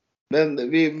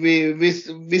 Men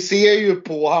vi ser ju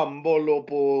på handboll och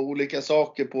på olika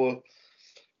saker på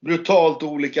brutalt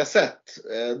olika sätt.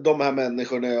 De här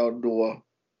människorna jag då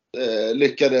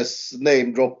lyckades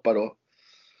namedroppa då.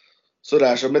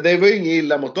 Sådär så. Men det var ju inget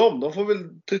illa mot dem. De får väl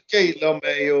tycka illa om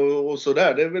mig och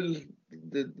sådär. Det är väl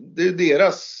det är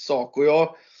deras sak.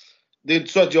 Och det är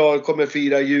inte så att jag kommer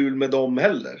fira jul med dem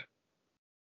heller.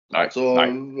 Nej, så, nej.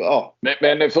 Ja.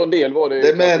 Men för en del var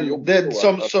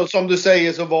det... Som du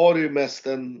säger så var det ju mest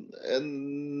en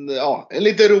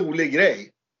lite rolig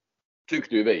grej.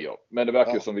 Tyckte ju vi, ja. Men det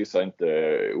verkar som vissa inte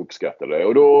uppskattade det.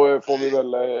 Och då får vi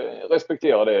väl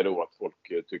respektera det då, att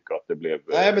folk tycker att det blev...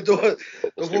 Nej, men då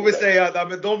får vi säga att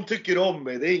men de tycker om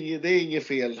mig. Det är inget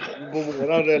fel på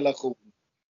våran relation.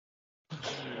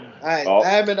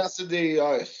 Nej, men alltså det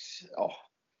är...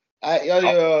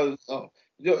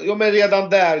 Ja, men redan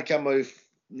där kan man ju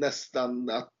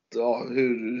nästan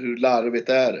hur larvigt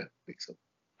är det liksom.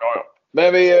 Ja.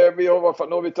 Men vi har i alla fall,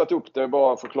 nu har vi tagit upp det,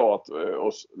 bara förklarat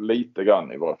oss lite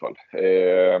grann i varje fall.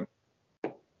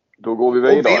 Då går vi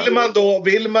vidare. Och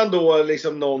vill man då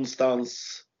liksom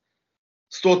någonstans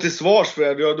stå till svars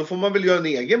för det, då får man väl göra en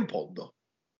egen podd då.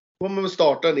 Då får man väl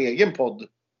starta en egen podd.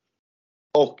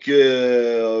 Och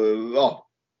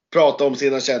prata om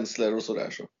sina känslor och sådär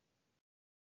så.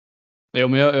 Jo,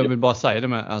 men jag vill bara säga det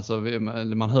med, alltså,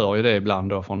 man hör ju det ibland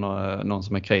då från någon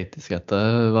som är kritisk att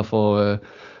varför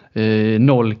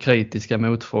 0 kritiska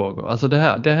motfrågor. Alltså det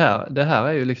här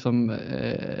är ju liksom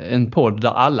en podd där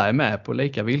alla är med på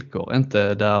lika villkor,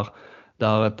 inte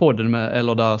där podden med,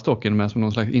 eller där Stocken med som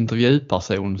någon slags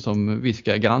intervjuperson som vi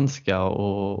ska granska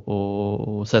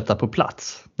och sätta på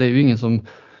plats. Det är ju ingen som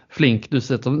Flinck,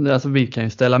 alltså vi kan ju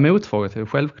ställa motfrågor till,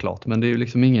 självklart, men det är ju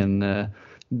liksom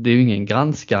ingen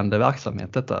granskande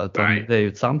verksamhet detta, utan det är ju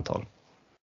ett samtal.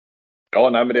 Ja,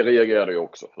 nej, men det reagerade jag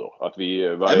också för. Att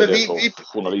vad är det på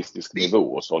journalistisk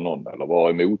nivå, sa någon, eller vad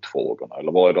är motfrågorna,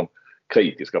 eller vad är de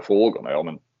kritiska frågorna?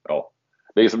 Ja,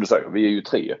 det är som du säger, vi är ju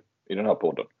 3 i den här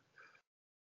podden.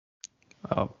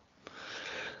 Ja.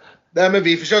 Nej, men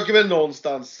vi försöker väl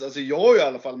någonstans, alltså jag är i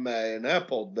alla fall med i den här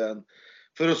podden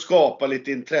för att skapa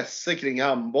lite intresse kring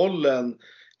handbollen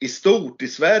i stort i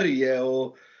Sverige,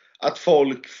 och att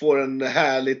folk får en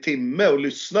härlig timme och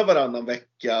lyssna varannan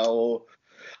vecka, och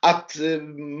att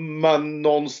man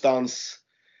någonstans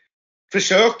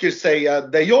försöker säga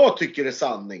det jag tycker är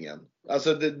sanningen.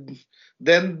 Alltså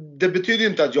det betyder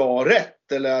inte att jag har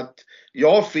rätt eller att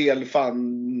jag har fel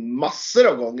massor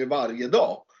av gånger varje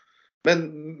dag.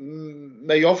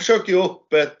 Men jag försöker ju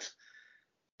öppet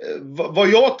vad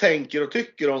jag tänker och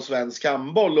tycker om svensk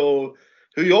handboll och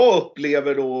hur jag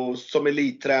upplever då som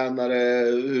elittränare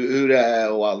hur det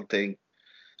är och allting.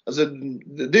 Alltså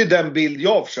det är den bild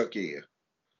jag försöker ge.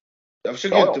 Jag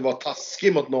försöker inte vara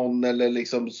taskig mot någon eller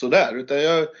liksom sådär, utan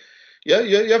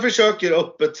jag försöker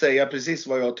öppet säga precis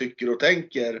vad jag tycker och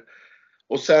tänker.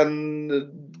 Och sen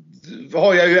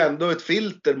har jag ju ändå ett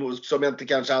filter som jag inte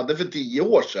kanske hade för 10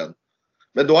 år sedan.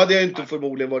 Men då hade jag inte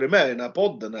förmodligen varit med i den här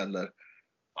podden heller.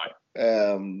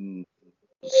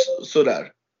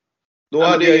 Sådär. Då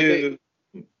hade jag ju...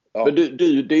 Ja. Men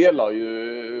du delar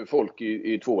ju folk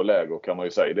i 2 läger, kan man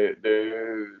ju säga.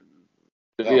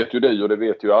 Det vet ju du och det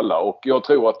vet ju alla. Och jag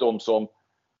tror att de som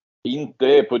inte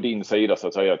är på din sida så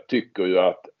att säga tycker ju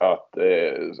att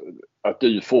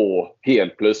du får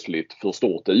helt plötsligt för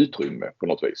stort utrymme på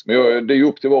något vis. Men det är ju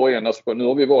upp till var och en. Alltså, nu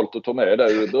har vi valt att ta med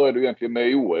dig. Du började ju egentligen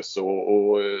med OS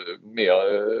och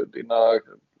mer dina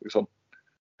liksom,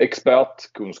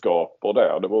 expertkunskaper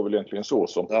där. Det var väl egentligen så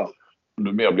som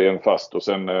du mer blev en fast och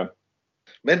sen...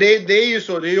 Men det är ju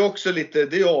så, det är ju också lite,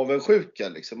 det är avundsjuka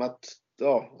liksom att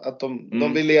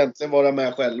de vill egentligen vara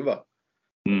med själva.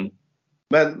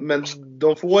 Men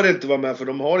de får inte vara med för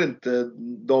de har inte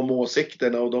de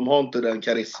åsikterna och de har inte den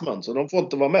karisman, så de får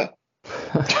inte vara med.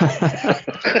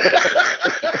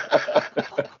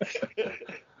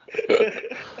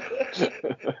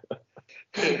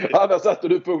 Där satte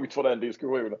du punkt för den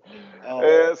diskussionen.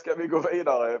 Ska vi gå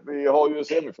vidare? Vi har ju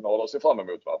semifinaler att se fram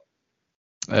emot, va?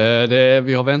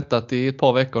 Vi har väntat i ett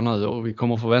par veckor nu och vi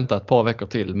kommer få vänta ett par veckor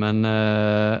till, men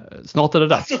snart är det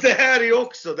dags. Alltså det här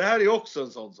är ju också en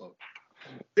sån sak.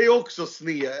 Det är också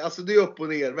sned. Alltså det är upp och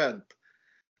nervänt.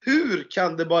 Hur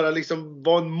kan det bara liksom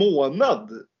vara en månad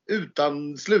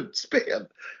utan slutspel?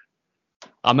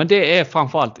 Ja, men det är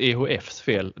framförallt EHFs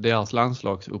fel, deras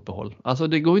landslagsuppehåll. Alltså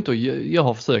det går inte att, jag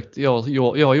har försökt, jag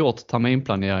har gjort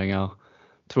terminplaneringar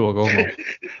 2 gånger.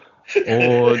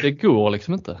 Och det går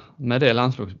liksom inte med det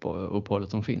landslagsuppehållet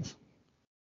som finns.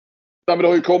 Nej, men det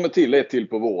har ju kommit till ett till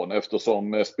på våren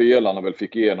eftersom spelarna väl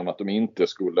fick igenom att de inte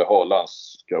skulle ha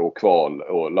landska och kval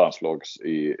och landslags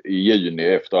i juni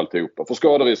efter alltihopa. För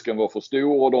skaderisken var för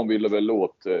stor och de ville väl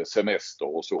åt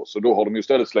semester och så. Så då har de ju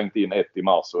istället slängt in 1 i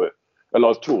mars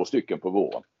eller 2 stycken på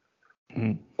våren.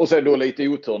 Mm. Och sen då lite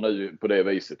otur nu på det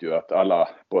viset ju att alla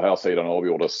på här sidan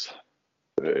avgjordes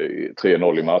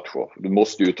 3-0 i matcher. Du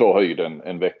måste ju ta höjden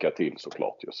en vecka till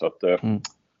såklart ju. Så att,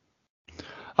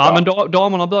 Ja, men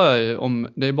damerna börjar ju om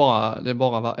det är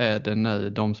bara vad är det nu?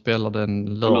 De spelar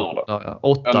den lördag.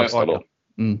 8 dagar.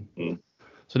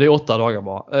 Så det är 8 dagar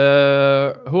bara.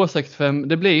 H65,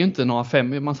 det blir ju inte några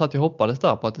 5. Man satt ju hoppades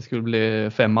där på att det skulle bli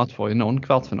 5 matcher i någon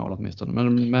kvartsfinal åtminstone.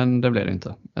 Men det blev det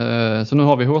inte. Så nu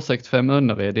har vi H65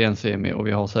 Önnered i en semi och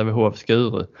vi har Sävehof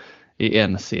Skuru i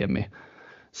en semi.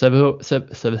 Sävehof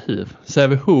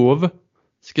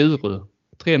Skuru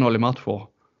 3-0 i matcher.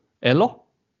 Eller?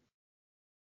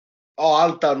 Ja,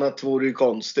 allt annat vore ju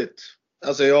konstigt.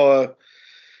 Alltså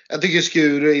jag tycker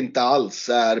Skuru inte alls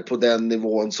är på den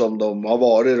nivån som de har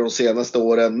varit de senaste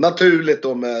åren. Naturligt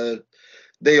då med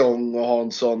De Jong och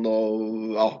Hansson och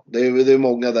ja, det är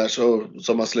många där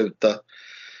som har slutat.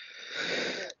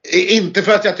 Inte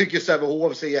för att jag tycker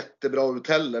Sävehof ser jättebra ut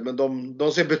heller, men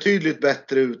de ser betydligt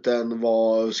bättre ut än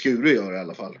vad Skuru gör i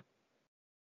alla fall.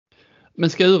 Men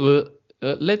Skuru,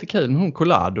 lite kul med hon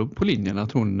Collado på linjen,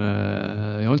 att hon,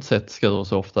 jag har inte sett Skuru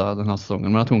så ofta den här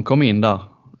säsongen, men att hon kom in där.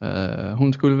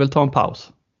 Hon skulle väl ta en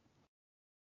paus.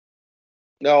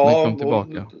 Ja, kom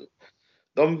tillbaka.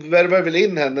 De värvade väl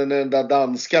in henne när den där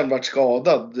danskan vart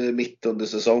skadad mitt under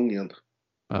säsongen.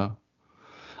 Ja.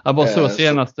 Jag bara så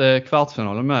senaste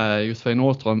kvartsfinalen med Josefin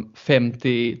Åström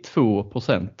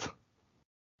 52%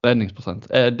 räddningsprocent.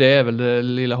 Det är väl det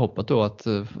lilla hoppet då att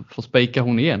få spika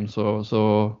hon igen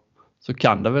så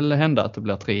kan det väl hända att det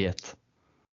blir 3-1.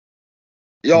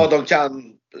 Ja,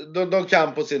 de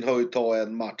kan på sin höjd ta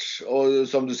en match. Och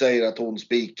som du säger att hon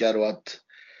spikar och att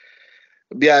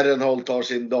Bjärrenholt tar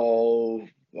sin dag och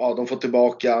ja, de får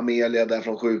tillbaka Amelia där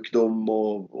från sjukdom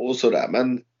och sådär.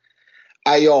 Men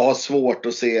jag har svårt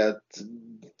att se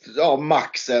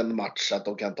max en match att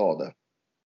de kan ta det.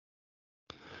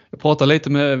 Jag pratade lite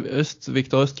med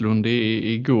Viktor Östlund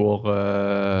igår.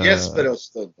 Jesper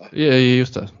Östlund, va?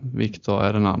 Just det, Viktor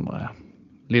är den andra.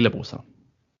 Lillebrorsan.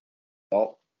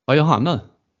 Ja. Vad gör han nu?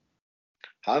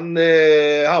 Han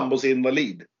är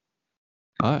handbollsinvalid.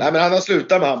 Nej, men han har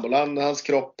slutat med handboll. Hans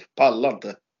kropp pallar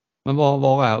inte. Men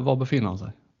var befinner han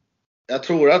sig? Jag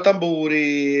tror att han bor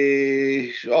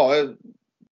i... Ja,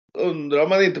 undrar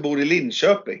om han inte bor i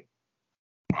Linköping.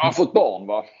 Han har fått barn,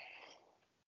 va?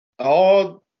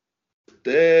 Ja,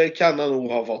 det kan han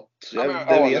nog ha fått.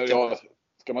 Det vet jag.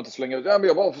 Ska man inte slänga ut? Ja, men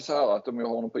jag bara för så här att om jag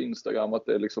har honom på Instagram att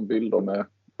det är liksom bilder med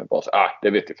bara så, det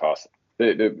vet jag fast.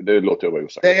 Det låter jag vara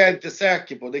osäker. Det är jag inte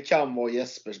säker på. Det kan vara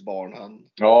Jespers barn.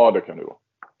 Ja, det kan det vara.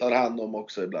 Tar hand om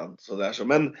också ibland.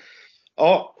 Men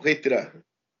ja, skit i det.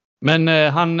 Men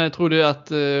han trodde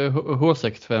att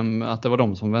H65, att det var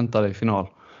de som väntade i final.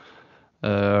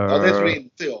 Ja, det tror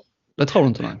inte jag. Det tror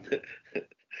inte nej.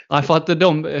 Nej, för att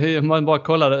man bara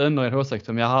kollade Önnered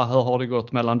H65, hur har det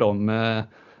gått mellan dem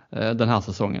den här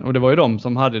säsongen? Och det var ju de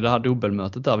som hade det här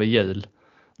dubbelmötet där vid jul.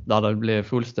 Där det blev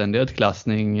fullständig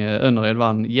utklassning. Önnered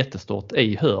vann jättestort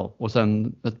i Hör. Och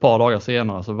sen ett par dagar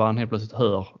senare så vann helt plötsligt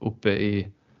Hör uppe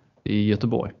i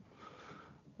Göteborg.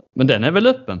 Men den är väl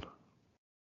öppen?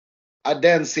 Ja,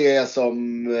 den ser jag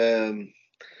som...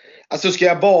 Alltså ska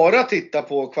jag bara titta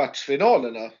på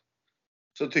kvartsfinalerna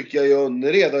så tycker jag ju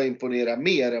Önnered har imponerat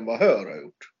mer än vad Hör har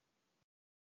gjort.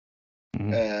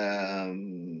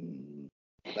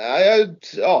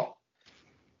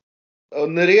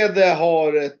 Önnered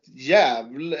har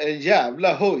en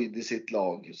jävla höjd i sitt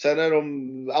lag. Sen är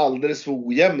de alldeles för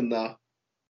ojämna.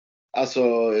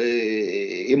 Alltså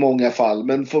i många fall.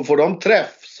 Men får de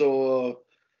träff så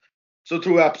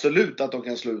tror jag absolut att de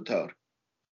kan slå ut Hör.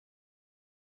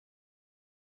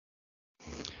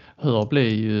 Hör blir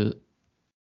ju...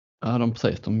 Ja, de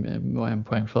var 1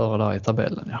 poäng före där i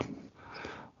tabellen, ja.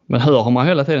 Men Hör har man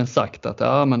hela tiden sagt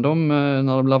att men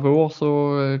när det blir vår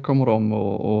så kommer de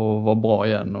att vara bra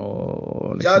igen.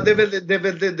 Och liksom. Ja, det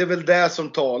är väl det som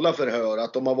talar för Hör.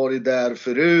 Att de har varit där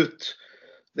förut.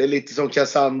 det är lite som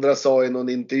Cassandra sa i någon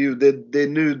intervju. Det är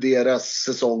nu deras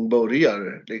säsong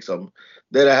börjar. Liksom.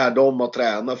 Det är det här de har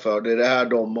tränat för. Det är det här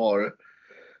de har.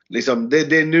 Liksom, det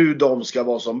är nu de ska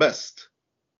vara som bäst.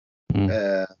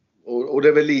 Och det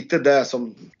är väl lite det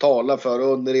som talar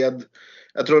för Önnered.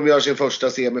 Jag tror de gör sin första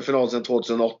semifinal sedan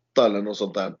 2008 eller något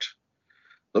sånt där.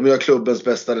 De gör klubbens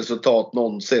bästa resultat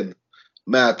någonsin.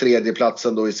 Med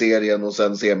tredjeplatsen då i serien och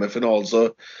sen semifinal. Så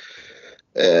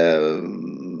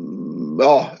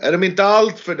ja, är de inte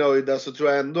allt för nöjda så tror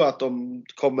jag ändå att de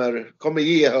kommer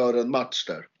ge Hör en match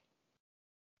där.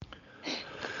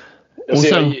 Jag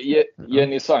ser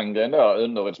Jenny Sandgren där,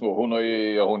 Önneredsmål. Hon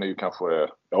är ju kanske,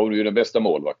 hon är ju den bästa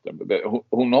målvakten.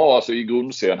 Hon har alltså i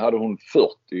grundserien hade hon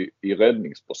 40 i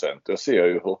räddningsprocent. Jag ser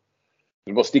ju hur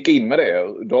det bara sticka in med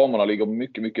det. Damerna ligger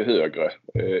mycket, mycket högre.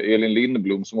 Elin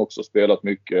Lindblom som också spelat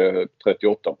mycket,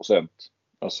 38%.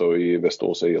 Alltså i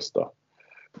Västerås Ersta.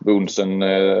 Bunsen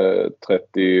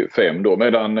 35 då.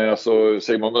 Medan alltså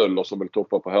Simon Möller som väl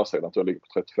toppar på här sidan tror jag ligger på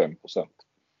 35%.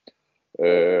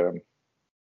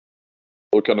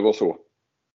 Hur kan det vara så?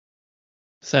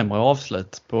 Sämre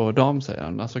avslut på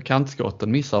damsidan. Alltså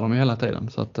kantskotten missar de ju hela tiden.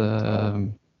 Så att,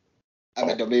 ja,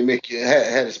 men de är mycket,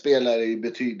 herrspelare är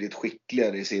betydligt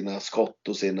skickligare i sina skott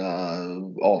och sina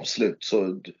avslut.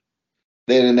 Så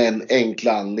det är den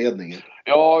enkla anledningen.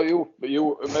 Ja, jo,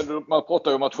 men man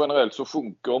pratar ju om att generellt så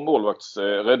sjunker målvakts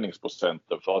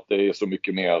räddningsprocenten för att det är så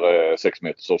mycket mer 6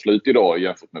 meters avslut idag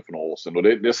jämfört med för några år sedan. Och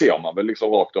det ser man väl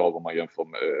liksom rakt av om man jämför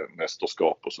med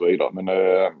mästerskap och så vidare. Men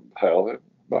här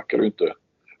verkar det inte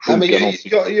sjunka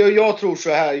någonting. Jag tror så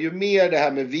här, ju mer det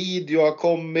här med video har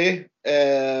kommit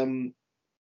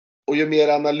och ju mer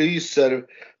analyser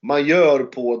man gör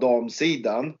på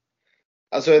damsidan.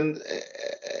 Alltså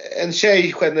en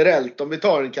tjej generellt, om vi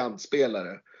tar en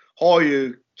kantspelare, har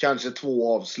ju kanske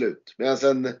 2 avslut. Medan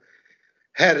en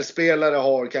herrspelare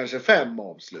har kanske 5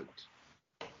 avslut.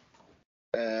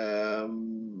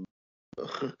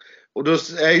 Och då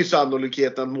är ju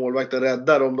sannolikheten att målvakten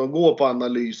räddar om de går på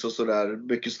analys och sådär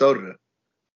mycket större.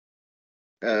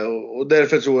 Och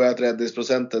därför tror jag att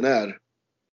räddningsprocenten är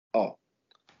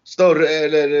större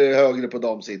eller högre på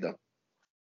damsidan.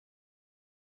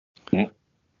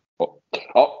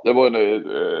 Ja, det var en...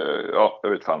 jag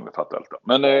vet fan om jag fattar allt.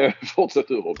 Men fortsätt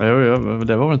du, Rob. Jo,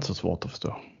 det var väl inte så svårt att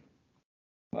förstå.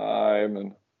 Nej,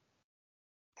 men...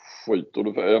 Skiter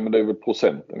du för... Ja, men det är väl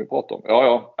procenten vi pratar om.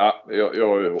 Ja,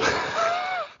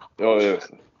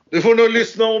 Du får nog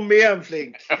lyssna om igen,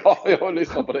 Flinck. Ja, jag har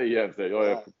lyssnat på det igen.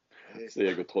 Jag är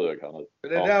seg och trög här nu.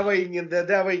 Det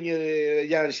där var ingen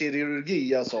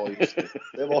hjärnkirurgi jag sa just nu.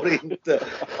 Det var det inte.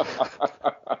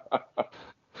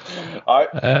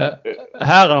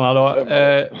 Herrarna då.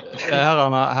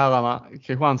 Herrarna.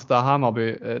 Kristianstad,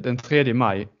 Hammarby den 3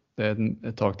 maj. Det är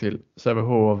ett tag till.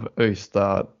 Sävehof,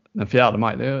 Ystad den 4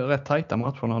 maj. Det är rätt tajta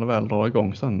matcher när det väl drar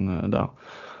igång sen där.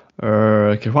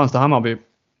 Kristianstad, Hammarby.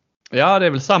 Ja, det är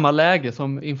väl samma läge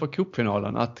som inför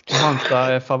cupfinalen. Att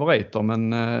Kristianstad är favoriter, men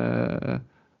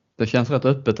det känns rätt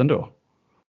öppet ändå.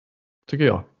 Tycker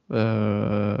jag.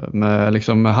 Med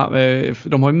liksom,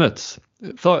 de har ju mötts.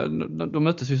 De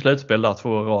möttes i slutspel där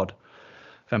 2 rad.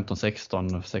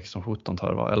 15-16, 16-17 tror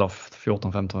jag det var. Eller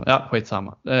 14-15. Ja,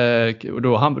 skitsamma. Och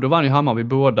då vann ju Hammarby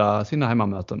båda sina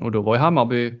hemmamöten. Och då var ju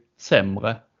Hammarby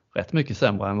sämre. Rätt mycket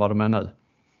sämre än vad de är nu.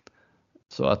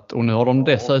 Så att, och nu har de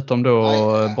dessutom då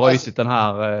brutit den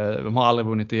här. De har aldrig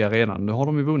vunnit i arenan. Nu har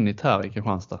de ju vunnit här i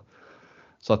Kristianstad.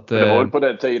 Så att, det var väl på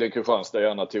den tiden Kristianstad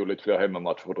gärna tog lite fler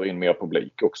hemmamatcher för att dra in mer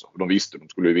publik också. De visste att de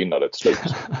skulle vinna det till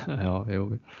slut. Ja,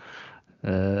 jo.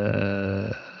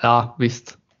 Ja,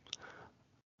 visst.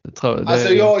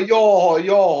 Alltså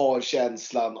jag har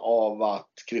känslan av att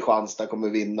Kristianstad kommer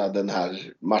vinna den här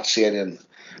matchserien.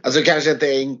 Alltså kanske inte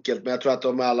enkelt, men jag tror att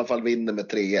de i alla fall vinner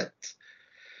med 3-1.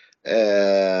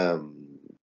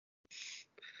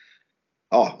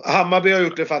 Hammarby har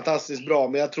gjort det fantastiskt bra,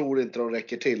 men jag tror inte de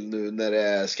räcker till nu när det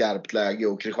är skarpt läge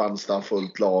och Kristianstad har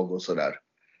fullt lag och sådär.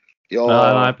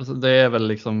 Nej, det är väl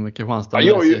liksom Kristianstad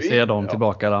ser dem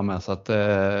tillbaka där med, så att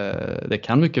det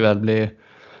kan mycket väl bli.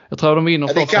 Jag tror de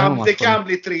vinner det kan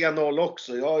bli 3-0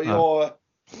 också.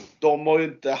 De har ju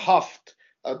inte haft,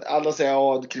 alla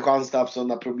säger att Kristianstad haft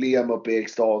sådana problem uppe i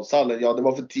Eriksdalshallen. Ja, det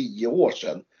var för 10 år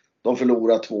sedan. De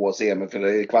förlorade 2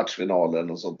 semifinaler, kvartsfinalen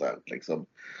och sånt där liksom.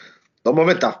 De har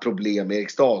väl inte haft problem i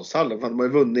Eriksdalshallen, för de har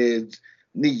ju vunnit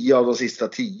 9 av de sista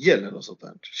 10 eller något sånt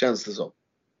där. Känns det så?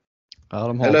 Ja,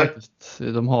 de har faktiskt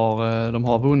de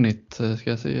har vunnit, ska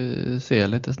jag se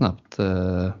lite snabbt.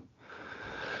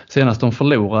 Senast de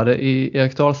förlorade i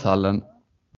Eriksdalshallen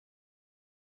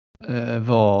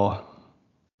var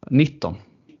 19.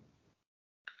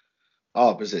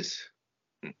 Ja, precis.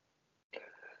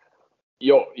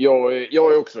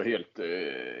 Jag är också helt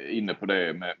inne på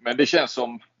det. Men det känns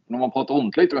som, när man pratar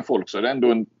runt lite med folk, så är det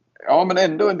ändå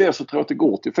en del som tror att det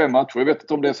går till 5 matcher. Jag vet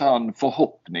inte om det är så här en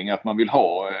förhoppning att man vill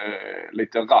ha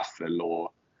lite raffel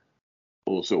och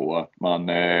så. Att man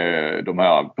de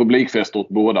här publikfester åt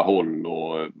båda håll,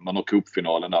 och man har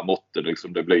cupfinalen där måtte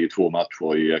liksom det blir 2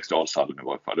 matcher i Eriksdalshallen i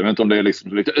varje fall. Jag vet inte om det är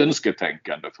liksom lite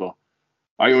önsketänkande, för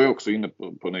jag är också inne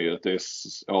på det att det är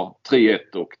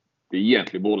 3-1 och det är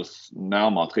egentligen både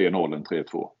närmare 3-0 än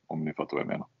 3-2, om ni fattar vad jag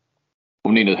menar.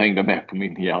 Om ni nu hängde med på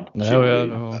min hjärn. Ja,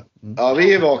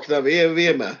 vi är vakna. Vi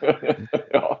är med.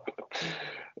 Ja.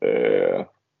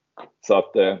 Så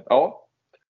att, ja.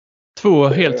 2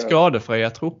 helt skadefria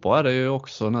trupper är det ju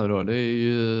också nu då. Det är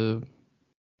ju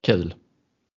kul.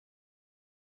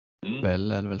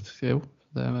 Väl är det väl? Jo,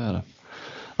 det är det.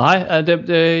 Nej, det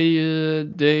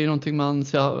är ju någonting man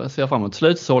ser fram emot.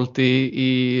 Slutsålt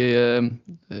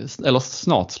eller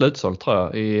snart slutsålt tror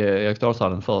jag i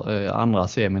Eriksdalshallen för andra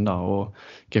semin där, och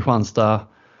Kristianstad,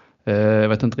 jag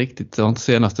vet inte riktigt, jag har inte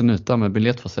senaste nytt där med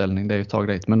biljettförsäljning, det är ju ett tag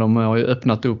dit, men de har ju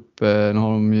öppnat upp, nu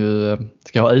har de ju,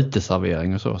 ska ha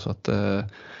uteservering och så att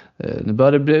nu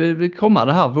börjar det komma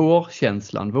det här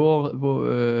vårkänslan,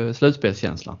 vår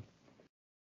slutspelskänslan.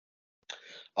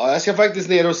 Ja, jag ska faktiskt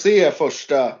ner och se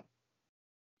första.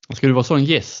 Ska du vara sån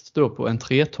gäst då på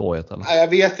entrétorget eller? Nej, jag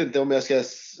vet inte om jag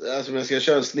ska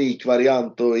köra en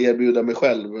sneak-variant och erbjuda mig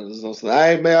själv.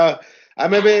 Nej, men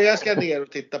jag ska ner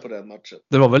och titta på den matchen.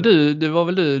 Det var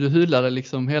väl du hyllade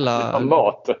liksom hela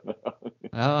maten.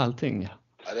 Ja, allting.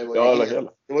 Ja, det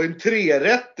var ju en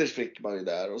 3-rätters fick man ju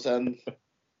där, och sen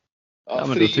ja,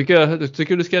 men då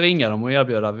tycker du ska ringa dem och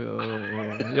erbjuda.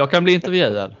 Jag kan bli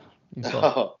intervjuad.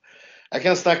 Ja. Jag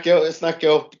kan snacka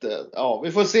upp det. Ja,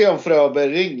 vi får se om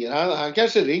Fröberg ringer. Han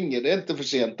kanske ringer. Det är inte för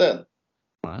sent än.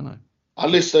 Nej.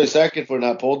 Han lyssnar ju säkert på den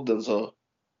här podden, så.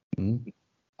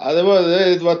 Ja, det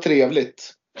var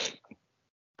trevligt.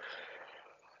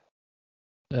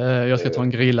 Jag ska ta en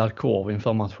grillad korv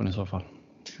inför matchen i så fall.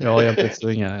 Jag har hjälpt så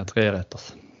inga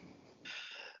 3-rätters.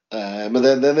 Men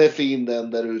den är fin,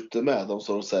 den där ute med de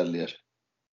som säljer.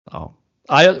 Ja.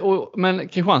 Men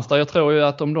Kristianstad, jag tror ju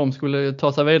att om de skulle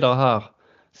ta sig vidare här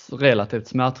relativt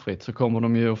smärtfritt, så kommer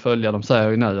de ju att följa, de säger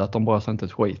ju nu att de bryr sig inte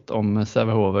ett skit om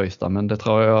Sävehof och Ystad, men det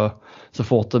tror jag, så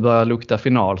fort det börjar lukta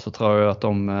final så tror jag att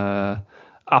de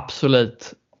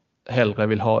absolut hellre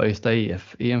vill ha Ystad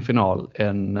IF i en final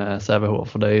än Sävehof,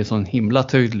 för det är ju sån himla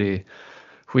tydlig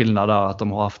skillnad där, att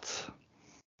de har haft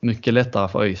mycket lättare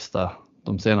för Ystad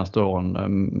de senaste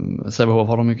åren. Sävehof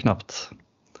har de ju knappt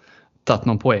tagit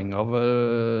någon poäng av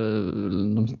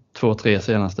de 2-3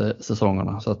 senaste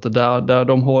säsongerna. Så att där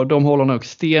de håller nog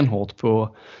stenhårt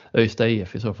på Ystad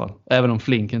IF i så fall. Även om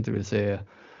Flinck inte vill se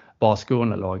bara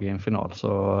Skånelag i en final.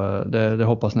 Så det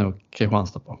hoppas nog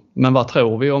Kristianstad på. Men vad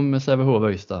tror vi om Sävehof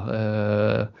och Ystad?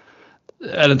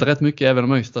 Är det inte rätt mycket, även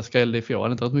om Ystad skrällde i fjol, är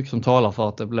det inte rätt mycket som talar för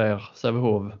att det blir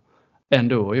Sävehof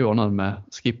ändå i år nu, med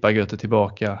skippa Göte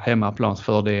tillbaka,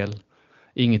 hemmaplansfördel,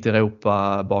 inget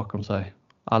Europa bakom sig.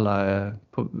 Alla är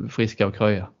friska och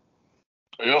kröja.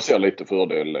 Jag ser lite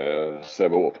fördel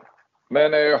Sävehof.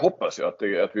 Men jag hoppas ju att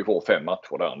vi får 5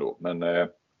 matcher där ändå. Men det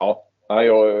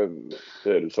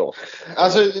du sa.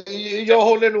 Alltså, jag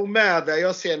håller nog med där.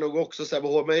 Jag ser nog också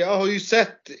Sävehof. Men jag har ju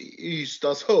sett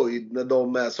Ystads höjd när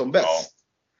de är som bäst. Ja.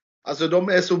 Alltså de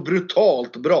är så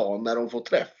brutalt bra när de får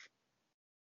träff.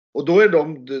 Och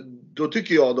då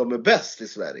tycker jag de är bäst i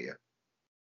Sverige.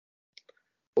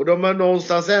 Och de har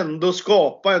någonstans ändå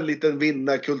skapat en liten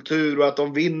vinnarkultur, och att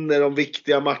de vinner de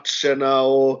viktiga matcherna,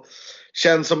 och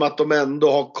känns som att de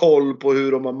ändå har koll på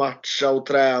hur de har matchat och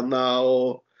tränat.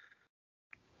 Och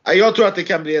jag tror att det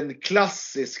kan bli en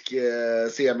klassisk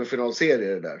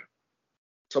semifinalserie där,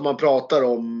 som man pratar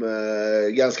om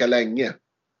ganska länge.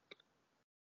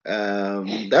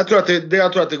 Jag tror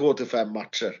att det går till 5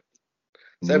 matcher.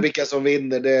 Sen vilka som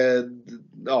vinner,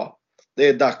 det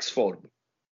är dagsform.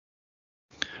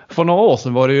 För några år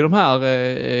sedan var det ju de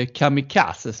här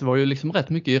kamikazes, var ju liksom rätt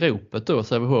mycket i ropet då,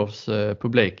 Sävehofs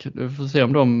publik. Du får se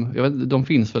om de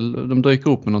finns väl, de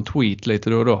dyker upp med någon tweet lite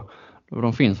då och då.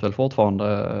 De finns väl fortfarande,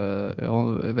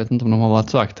 jag vet inte om de har varit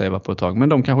så aktiva på ett tag, men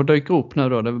de kanske dyker upp nu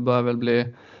då, det börjar väl bli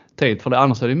tid för det.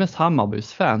 Annars är det mest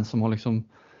Hammarbys fans som har liksom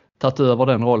tagit över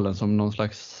den rollen som någon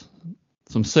slags,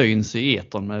 som syns i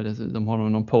etern. De har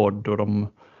någon podd och de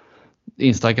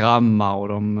instagrammar och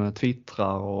de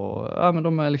twittrar och men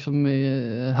de är liksom,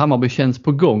 Hammarby känns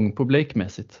på gång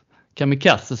publikmässigt.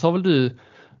 Kamikazes har väl du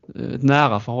ett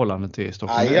nära förhållande till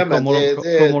Stockholm?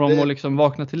 Kommer de att liksom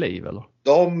vakna till liv eller?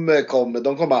 De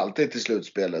kommer alltid till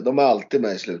slutspelet. De är alltid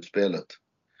med i slutspelet.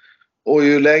 Och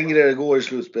ju längre det går i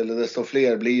slutspelet, desto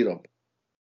fler blir de.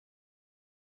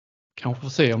 Kanske får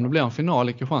se om det blir en final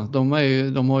i Kristianstad.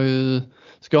 De har ju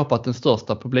skapat den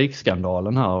största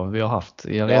publikskandalen här vi har haft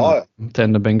i arenan. Ja.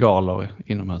 Tände bengaler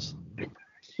inomhus.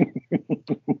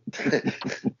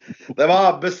 Det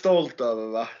var Abbe stolt över,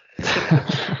 va?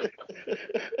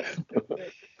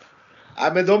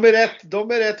 Nej, men de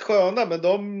är rätt sköna, men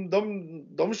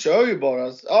de kör ju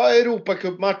bara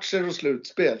Europacupmatcher och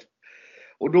slutspel.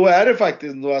 Och då är det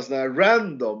faktiskt några sådana här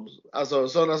random, alltså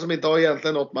sådana som inte har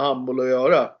egentligen något med handboll att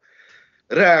göra.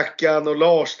 Räkan och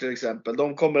Lars till exempel,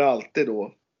 de kommer alltid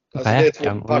då. Alltså det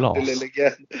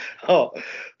är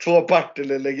två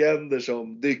Partille-legender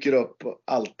som dyker upp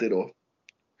alltid då.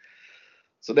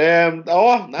 Så det är,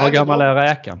 ja. Nej, hur gammal är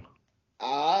Räkan?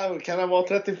 Ja, kan han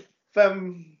vara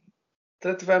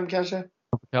 35 kanske?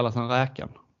 Kallas han Räkan?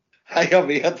 Nej, jag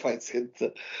vet faktiskt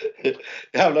inte.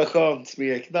 Jävla skönt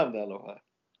smeknamn i alla fall.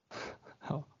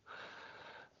 Ja.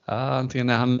 Antingen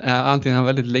är han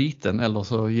väldigt liten eller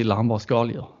så gillar han bara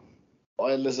skaldjur. Ja,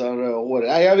 eller så hår.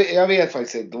 Nej, jag vet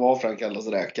faktiskt inte varför han kallas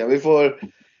Räka.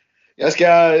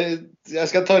 Jag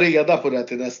ska ta reda på det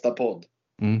till nästa podd.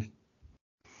 Mm.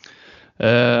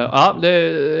 Ja, det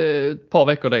är ett par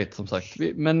veckor dit som sagt.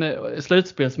 Men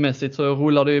slutspelsmässigt så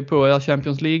rullar det ju på.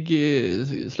 Champions League.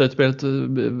 Slutspelet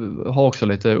har också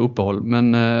lite uppehåll.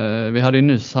 Men vi hade ju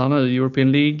nyss här nu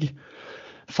European League.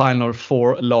 Final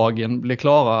Four-lagen blev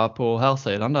klara på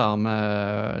herrsidan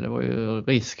där det var ju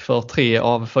risk för 3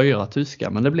 av 4 tyskar,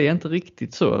 men det blev inte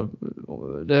riktigt så.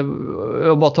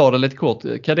 Jag bara tar det lite kort.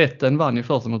 Kadetten vann ju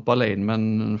först mot Berlin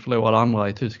men förlorade andra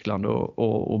i Tyskland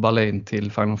och Berlin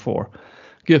till Final Four.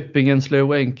 Göppingen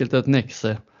slog enkelt ut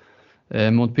Nexe.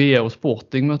 Montpellier och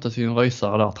Sporting möttes ju en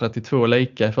rysare där, 32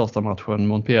 lika i första matchen.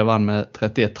 Montpellier vann med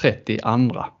 31-30 i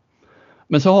andra.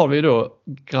 Men så har vi då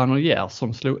Granollers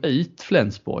som slog ut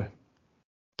Flensburg.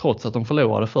 Trots att de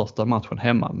förlorade första matchen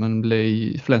hemma. Men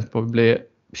Flensburg blev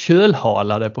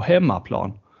kölhalade på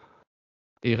hemmaplan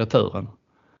i returen.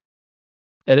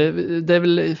 Det är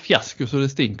väl fiasko så det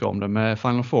stinker om det. Med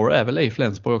Final Four är väl i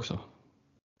Flensburg också.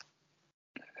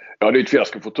 Ja, det är ett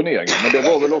fiasko för turneringen. Men det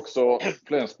var väl också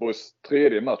Flensburgs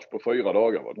 3:e match på 4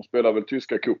 dagar. Va? De spelar väl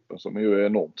tyska kuppen som är ju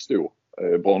enormt stor.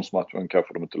 Bronsmatchen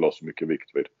kanske de inte la så mycket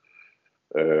vikt vid.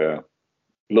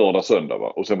 Lördag, söndag, va?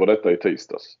 Och sen var detta i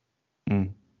tisdags.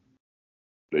 Mm.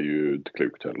 Det är ju inte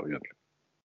klokt heller egentligen.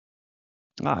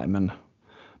 Nej, men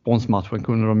bronsmatchen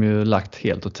kunde de ju lagt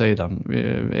helt åt sidan.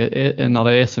 När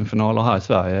det är SM-finaler här i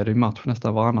Sverige är det ju match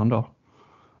nästan varannan dag.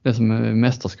 Det är som är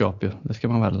mästerskap ju. Det ska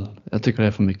man väl. Jag tycker det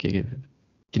är för mycket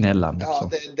gnällande. Ja,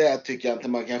 det tycker jag inte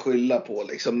man kan skylla på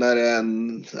liksom när det är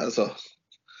alltså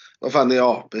vad fan,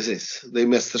 ja precis. Det är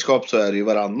mästerskap så är det ju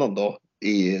varannan dag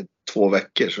i 2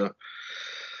 veckor så.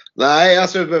 Nej,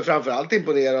 alltså framförallt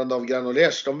imponerande av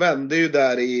Granollers. De vände ju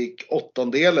där i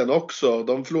 8:ondelen också.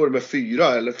 De förlorade med 4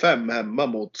 eller 5 hemma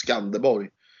mot Skanderborg.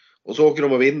 Och så åker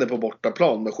de och vinner på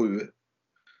bortaplan med 7.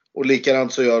 Och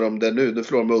likadant så gör de det nu. Nu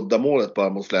förlorar de uddamålet bara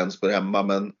mot Flensburg hemma.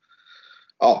 Men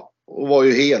ja, och var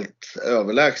ju helt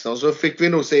överlägsna. Och så fick vi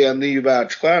nog se en ny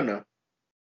världsstjärna.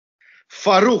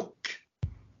 Farouk.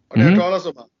 Har ni hört talas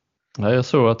om han? Ja, jag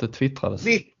såg att det twittrades.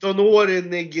 19-årig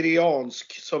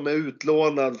nigeriansk som är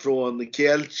utlånad från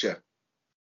Kielce.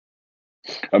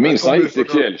 Jag minns han gick till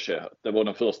Kielce. Det var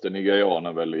den första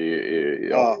nigerianen väl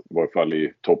i varje fall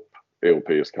i topp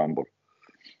europeisk handboll.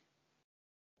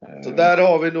 Så där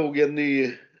har vi nog en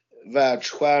ny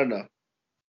världsstjärna.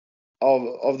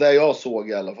 Av det jag såg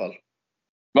i alla fall.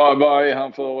 Vad är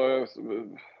han för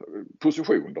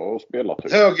position då och spelar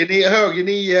typ? Höger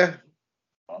 9.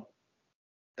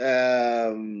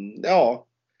 Ja.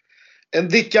 En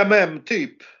Dickamem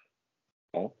typ.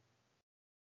 Ja.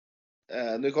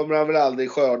 Nu kommer han väl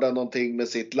aldrig skörda någonting med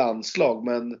sitt landslag,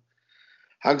 men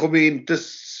han kommer ju inte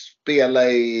spela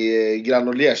i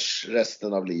Granollers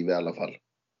resten av livet i alla fall.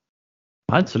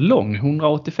 Han är inte så lång,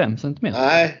 185 cm.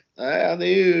 Nej, han är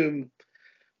ju,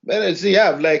 men det är så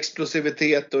jävla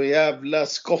explosivitet och jävla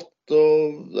skott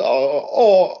och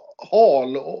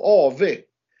hal och avig.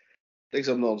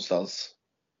 Liksom någonstans.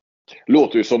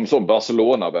 Låter ju som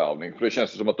Barcelona-värvning. För det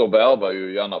känns ju som att de värvar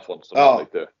ju gärna från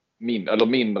lite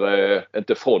mindre,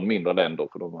 inte från mindre länder.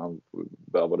 För han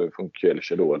värvade från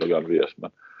Kielce då eller Granollers.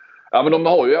 Men de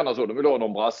har ju gärna så. De vill ha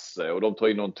någon brasse och de tar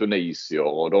in någon tunisier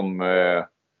och de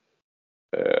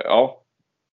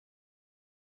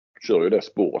kör ju det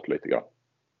spåret lite grann.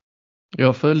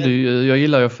 Jag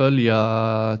gillar ju att följa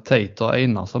Tater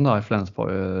Einarsson där i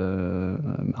Flensburg,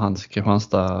 hans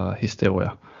Kristianstad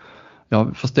historia.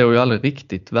 Jag förstår ju aldrig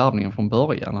riktigt värvningen från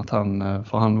början,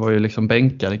 för han var ju liksom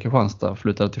bänkad i Kristianstad,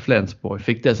 flyttade till Flensburg,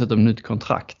 fick dessutom nytt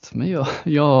kontrakt. Men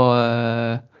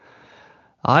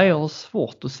Nej, jag har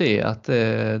svårt att se att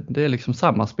det är liksom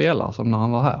samma spelare som när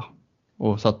han var här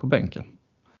och satt på bänken.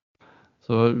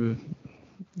 Så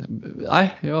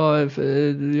nej, jag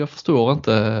förstår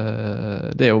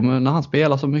inte det. Och när han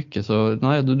spelar så mycket så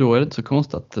nej, då är det inte så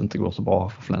konstigt att det inte går så bra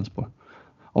för Flensburg.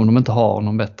 Om de inte har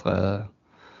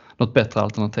något bättre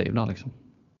alternativ där liksom.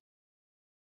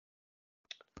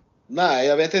 Nej,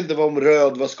 jag vet inte om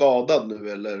Röd var skadad nu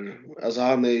eller. Alltså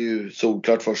han är ju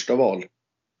solklart första val.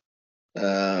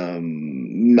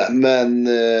 Men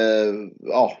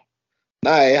ja.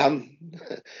 Nej,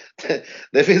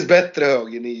 det finns bättre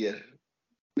högernior.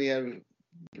 Mer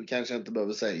kanske jag inte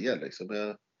behöver säga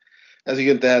liksom. Jag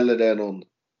tycker inte heller det är någon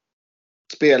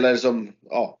spelare som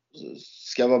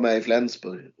ska vara med i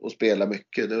Flensburg och spela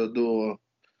mycket.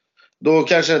 Då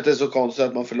kanske det inte är så konstigt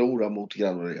att man förlorar mot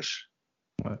Granoriers.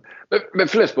 Men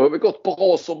Flensburg har vi gått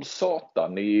bra som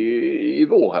satan i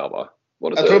vår här, va?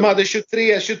 Jag tror de hade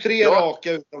 23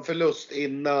 raka utan förlust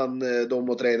innan de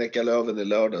mot Rhein-Neckar-Löwen i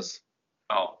lördags.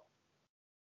 Ja.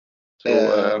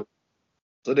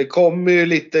 Så det kommer ju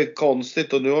lite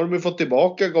konstigt och nu har de ju fått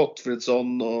tillbaka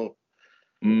Gottfridsson och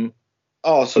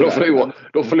ja, så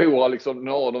då förlorar liksom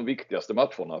några av de viktigaste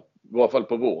matcherna, i alla fall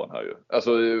på våren här ju.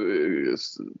 Alltså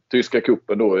tyska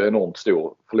kuppen då är enormt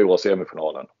stor, förlorar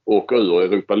semifinalen, åker ur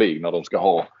Europa League när de ska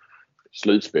ha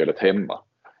slutspelet hemma.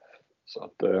 Så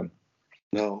att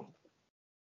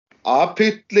ja,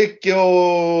 Pytlik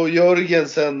och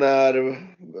Jörgensen är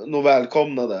nog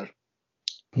välkomna där.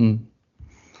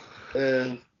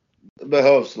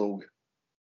 Behövs nog.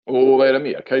 Och vad är det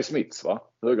mer? Kai Smits, va?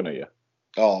 Högernie.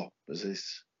 Ja,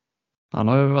 precis. Han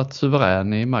har ju varit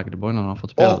suverän i Magdeburg när han har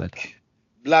fått spela lite.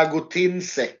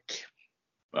 Blagotinsek.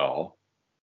 Ja.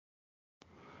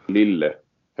 Lille,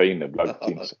 fine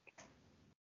Blagotinsek.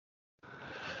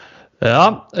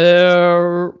 Ja,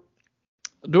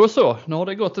 då så. Nu har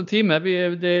det gått en timme.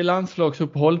 Det är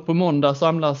landslagsuppehåll. På måndag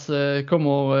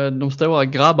kommer de stora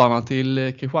grabbarna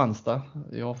till Kristianstad.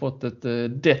 Jag har fått ett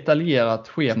detaljerat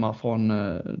schema från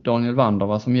Daniel Wander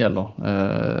vad som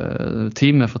gäller.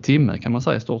 Timme för timme kan man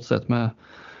säga i stort sett, med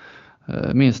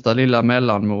minsta lilla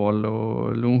mellanmål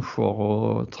och luncher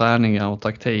och träningar och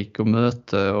taktik och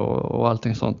möte och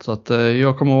allting sånt. Så att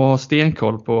jag kommer att ha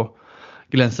stenkoll på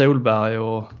Glenn Solberg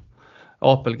och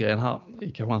Apelgren här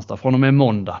i Kristianstad från och med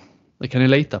måndag. Det kan ni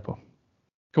lita på.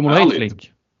 Kommer du hit,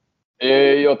 Flinck?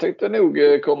 Jag tänkte nog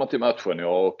komma till matchen.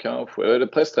 Ja, kanske. Är det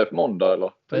pressträff måndag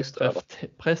eller?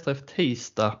 Pressträff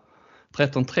tisdag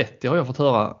 13.30 har jag fått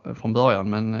höra från början.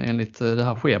 Men enligt det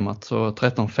här schemat så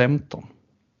 13.15.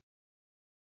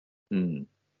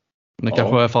 Det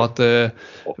kanske är för att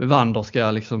Wander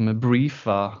ska liksom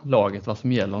briefa laget vad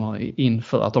som gäller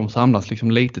inför att de samlas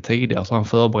liksom lite tidigare, så han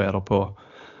förbereder på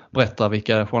berätta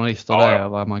vilka journalister det är,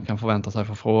 vad man kan förvänta sig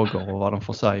för frågor och vad de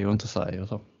får säga och inte säga och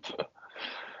så.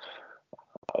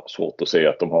 Svårt att se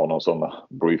att de har någon sån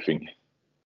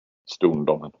briefing-stund.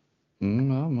 Ja,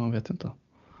 man vet inte.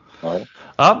 Nej.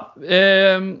 Ja,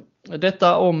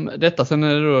 detta sen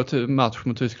är det då match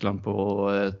mot Tyskland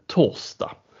på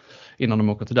torsdag innan de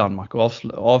åker till Danmark och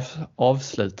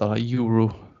avslutar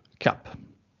Euro Cup.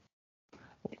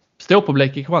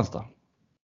 Storpublik i Kristianstad.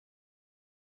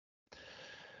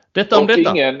 Detta om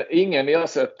detta. Ingen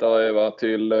ersättare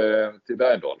till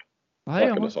Bergdahl.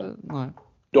 Nej.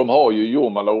 De har ju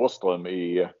Jormala Åström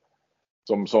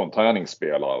som sån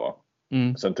träningsspelare, va?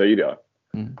 Sen tidigare.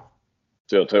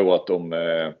 Så jag tror att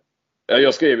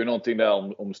jag skrev ju någonting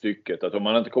där om stycket att om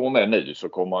man inte kommer med nu så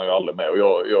kommer han ju aldrig med. Och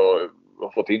jag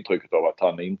har fått intrycket av att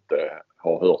han inte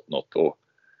har hört något. Och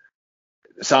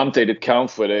samtidigt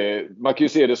kanske man kan ju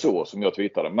se det så som jag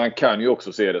twittrade. Man kan ju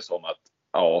också se det som att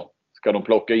ska de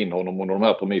plocka in honom under de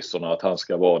här premisserna att han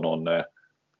ska vara någon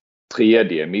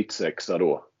tredje mittsexa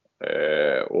då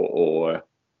och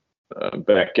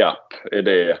backup, är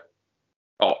det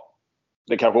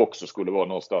det kanske också skulle vara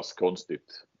någonstans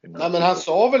konstigt. Nej, men han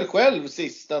sa väl själv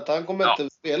sist att han kommer inte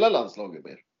spela landslaget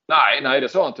mer. Nej, det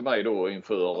sa han till mig då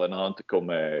inför när han inte kom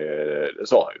med. Det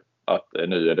sa han ju att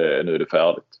nu är det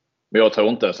färdigt. Men jag tror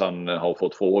inte ens han har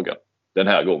fått frågan den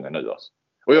här gången nu alltså.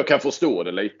 Och jag kan förstå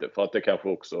det lite för att det kanske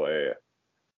också är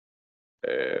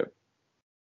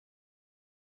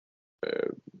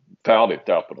färdigt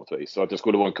där på något vis. Så att det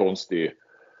skulle vara en konstig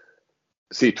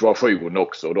situation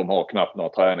också. Och de har knappt några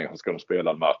träningar, så ska de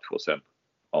spela en match och sen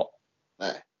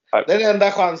Nej. Den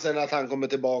enda chansen att han kommer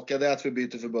tillbaka, det är att vi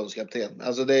byter förbundskapten.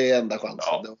 Alltså det är enda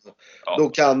chansen. Då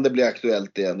kan det bli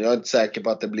aktuellt igen. Jag är inte säker på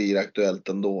att det blir aktuellt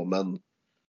ändå, men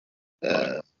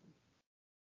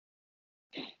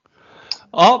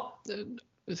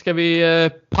ska vi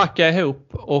packa ihop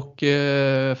och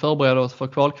förbereda oss för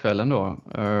kvalkvällen då.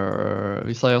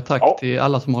 Vi säger tack till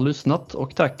alla som har lyssnat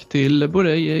och tack till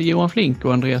både Johan Flinck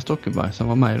och Andreas Stockenberg som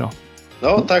var med idag.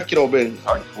 Ja, tack Robin.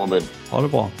 Tack Robin. Ha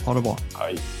det bra.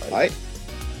 Hej. Hej.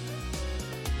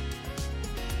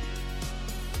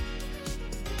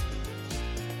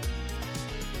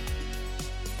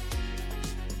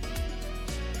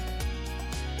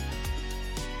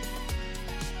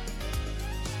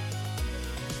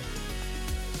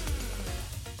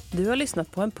 Du har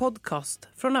lyssnat på en podcast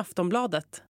från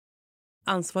Aftonbladet.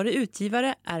 Ansvarig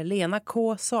utgivare är Lena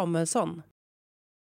K. Samuelsson.